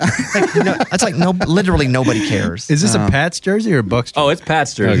other. That's like literally nobody cares. Is this a Pats jersey or a Bucks jersey? Oh, it's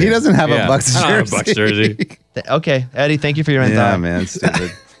Pat's jersey. He doesn't have Yeah. a Bucks jersey. I don't have a Bucks jersey. Okay, Eddie, thank you for your insight. Yeah, man, it's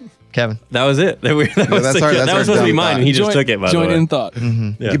stupid. Kevin. That was it. That was that's our supposed to be dumb mine, and he just took it, by the Join way. in thought.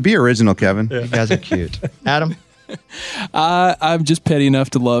 Yeah. Be original, Kevin. You guys are cute. Adam? I'm just petty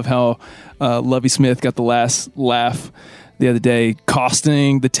enough to love how Lovie Smith got the last laugh the other day,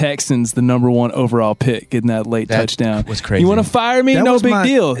 costing the Texans the #1 overall pick, getting that late touchdown. Was crazy. You want to fire me? That No was big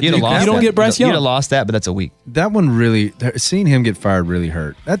deal. You'd have lost You don't that. get Bryce Young. You'd have lost that, but that's a week. That one really, seeing him get fired really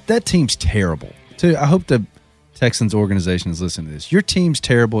hurt. That team's terrible. Too. I hope to Texans organization is listening to this. Your team's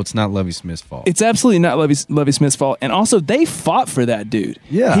terrible. It's not Lovie Smith's fault. It's absolutely not Lovie Smith's fault. And also, they fought for that dude.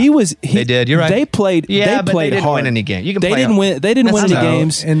 Yeah. They did. You're right. They played. Yeah, they but they didn't hard. win any game. You can They play didn't win. They didn't win any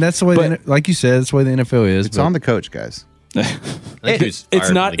games. And that's the way, like you said, that's the way the NFL is. It's on the coach, guys.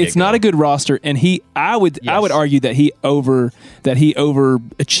 It's not a good roster, and I would argue that he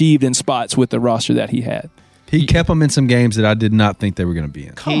overachieved in spots with the roster that he had. He kept them in some games that I did not think they were going to be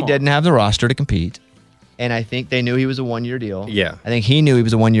in. He didn't have the roster to compete. And I think they knew he was a one-year deal. Yeah. I think he knew he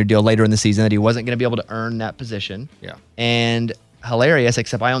was a one-year deal later in the season, that he wasn't going to be able to earn that position. Yeah. And hilarious,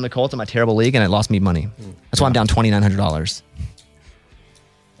 except I own the Colts in my terrible league, and it lost me money. That's why I'm down $2,900.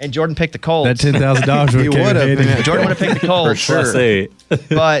 And Jordan picked the Colts. That $10,000 He would have. Jordan would have picked the Colts. For sure.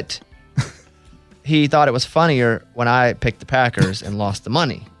 But he thought it was funnier when I picked the Packers and lost the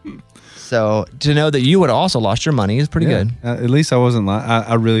money. So to know that you would have also lost your money is pretty good. At least I wasn't lying.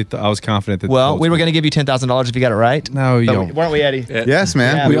 I really thought I was confident that. Well, we were going to give you $10,000 if you got it right. No, you don't. Weren't we, Eddie? Yes,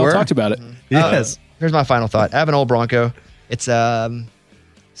 man. Yeah, We all were. talked about it. Yes. Here's my final thought. I have an old Bronco. It's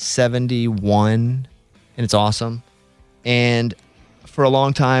 71, and it's awesome. And for a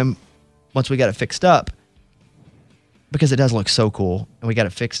long time, once we got it fixed up, because it does look so cool, and we got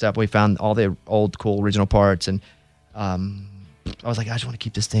it fixed up, we found all the old cool original parts, and I was like, I just want to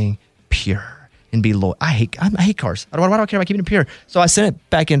keep this thing pure and be loyal. I hate cars. Why do I care about keeping it pure? So I sent it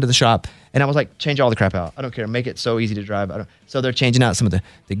back into the shop, and I was like, change all the crap out. I don't care. Make it so easy to drive. So they're changing out some of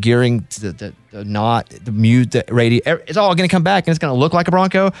the gearing, the knot, the mute, the radio. It's all going to come back, and it's going to look like a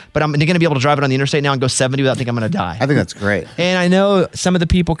Bronco, but I'm going to be able to drive it on the interstate now and go 70 without thinking I'm going to die. I think that's great. And I know some of the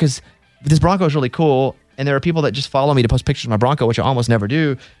people, because this Bronco is really cool, and there are people that just follow me to post pictures of my Bronco, which I almost never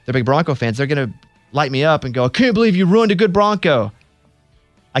do. They're big Bronco fans. They're going to light me up and go, I can't believe you ruined a good Bronco.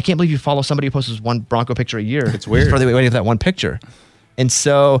 I can't believe you follow somebody who posts one Bronco picture a year. It's weird. Just for waiting for that one picture. And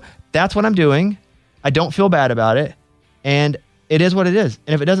so that's what I'm doing. I don't feel bad about it. And it is what it is.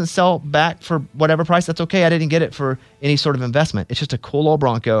 And if it doesn't sell back for whatever price, that's okay. I didn't get it for any sort of investment. It's just a cool old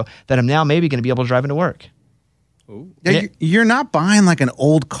Bronco that I'm now maybe going to be able to drive into work. Yeah, you're not buying like an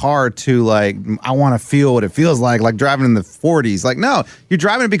old car to like, I want to feel what it feels like driving in the 40s. Like, no, you're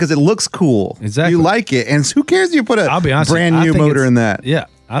driving it because it looks cool. Exactly. You like it. And who cares if you put a I'll be honest, brand I new think motor it's- in that? Yeah.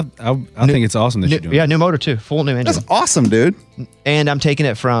 I think it's awesome that you're doing Yeah, it. new motor too. Full new engine. That's awesome, dude. And I'm taking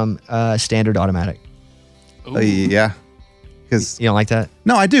it from standard automatic. Yeah. Because You don't like that?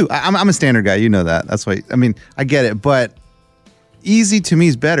 no, I do. I'm a standard guy. You know that. That's why. I mean, I get it, but easy to me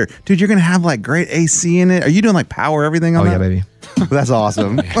is better, dude. You're gonna have like great AC in it. Are you doing like power everything on Oh, that? yeah, baby. That's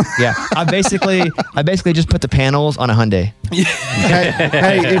awesome. Yeah. I basically just put the panels on a Hyundai.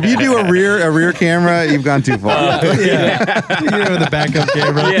 hey, if you do a rear camera, you've gone too far. With the backup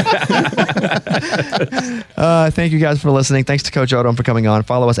camera. Thank you guys for listening. Thanks to Coach Odom for coming on.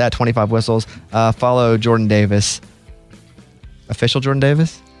 Follow us at 25 Whistles. Follow Jordan Davis. Official Jordan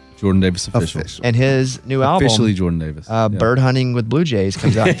Davis? Jordan Davis official. And his new album, Officially Jordan Davis. Yeah. Bird Hunting with Blue Jays,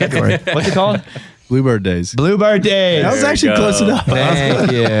 comes out in February. What's it called? Bluebird Days. Bluebird Days. That was actually close enough.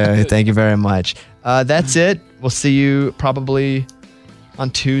 Thank you. Thank you very much. That's it. We'll see you probably on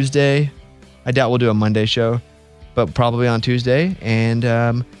Tuesday. I doubt we'll do a Monday show, but probably on Tuesday.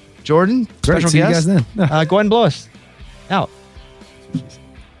 And Jordan, Great. special See you guest. guys then. Go ahead and blow us out.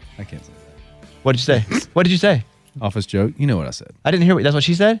 I can't say that. What did you say? What did you say? Office joke. You know what I said. I didn't hear what. That's what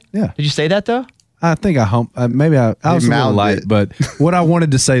she said? Yeah. Did you say that though? I think I maybe I was a little mouthed light, it. but what I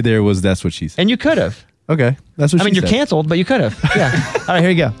wanted to say there was that's what she said. And you could have. Okay. That's what I she mean, you're said. canceled, but you could have. Yeah. All right, here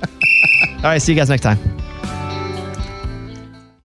you go. All right, see you guys next time.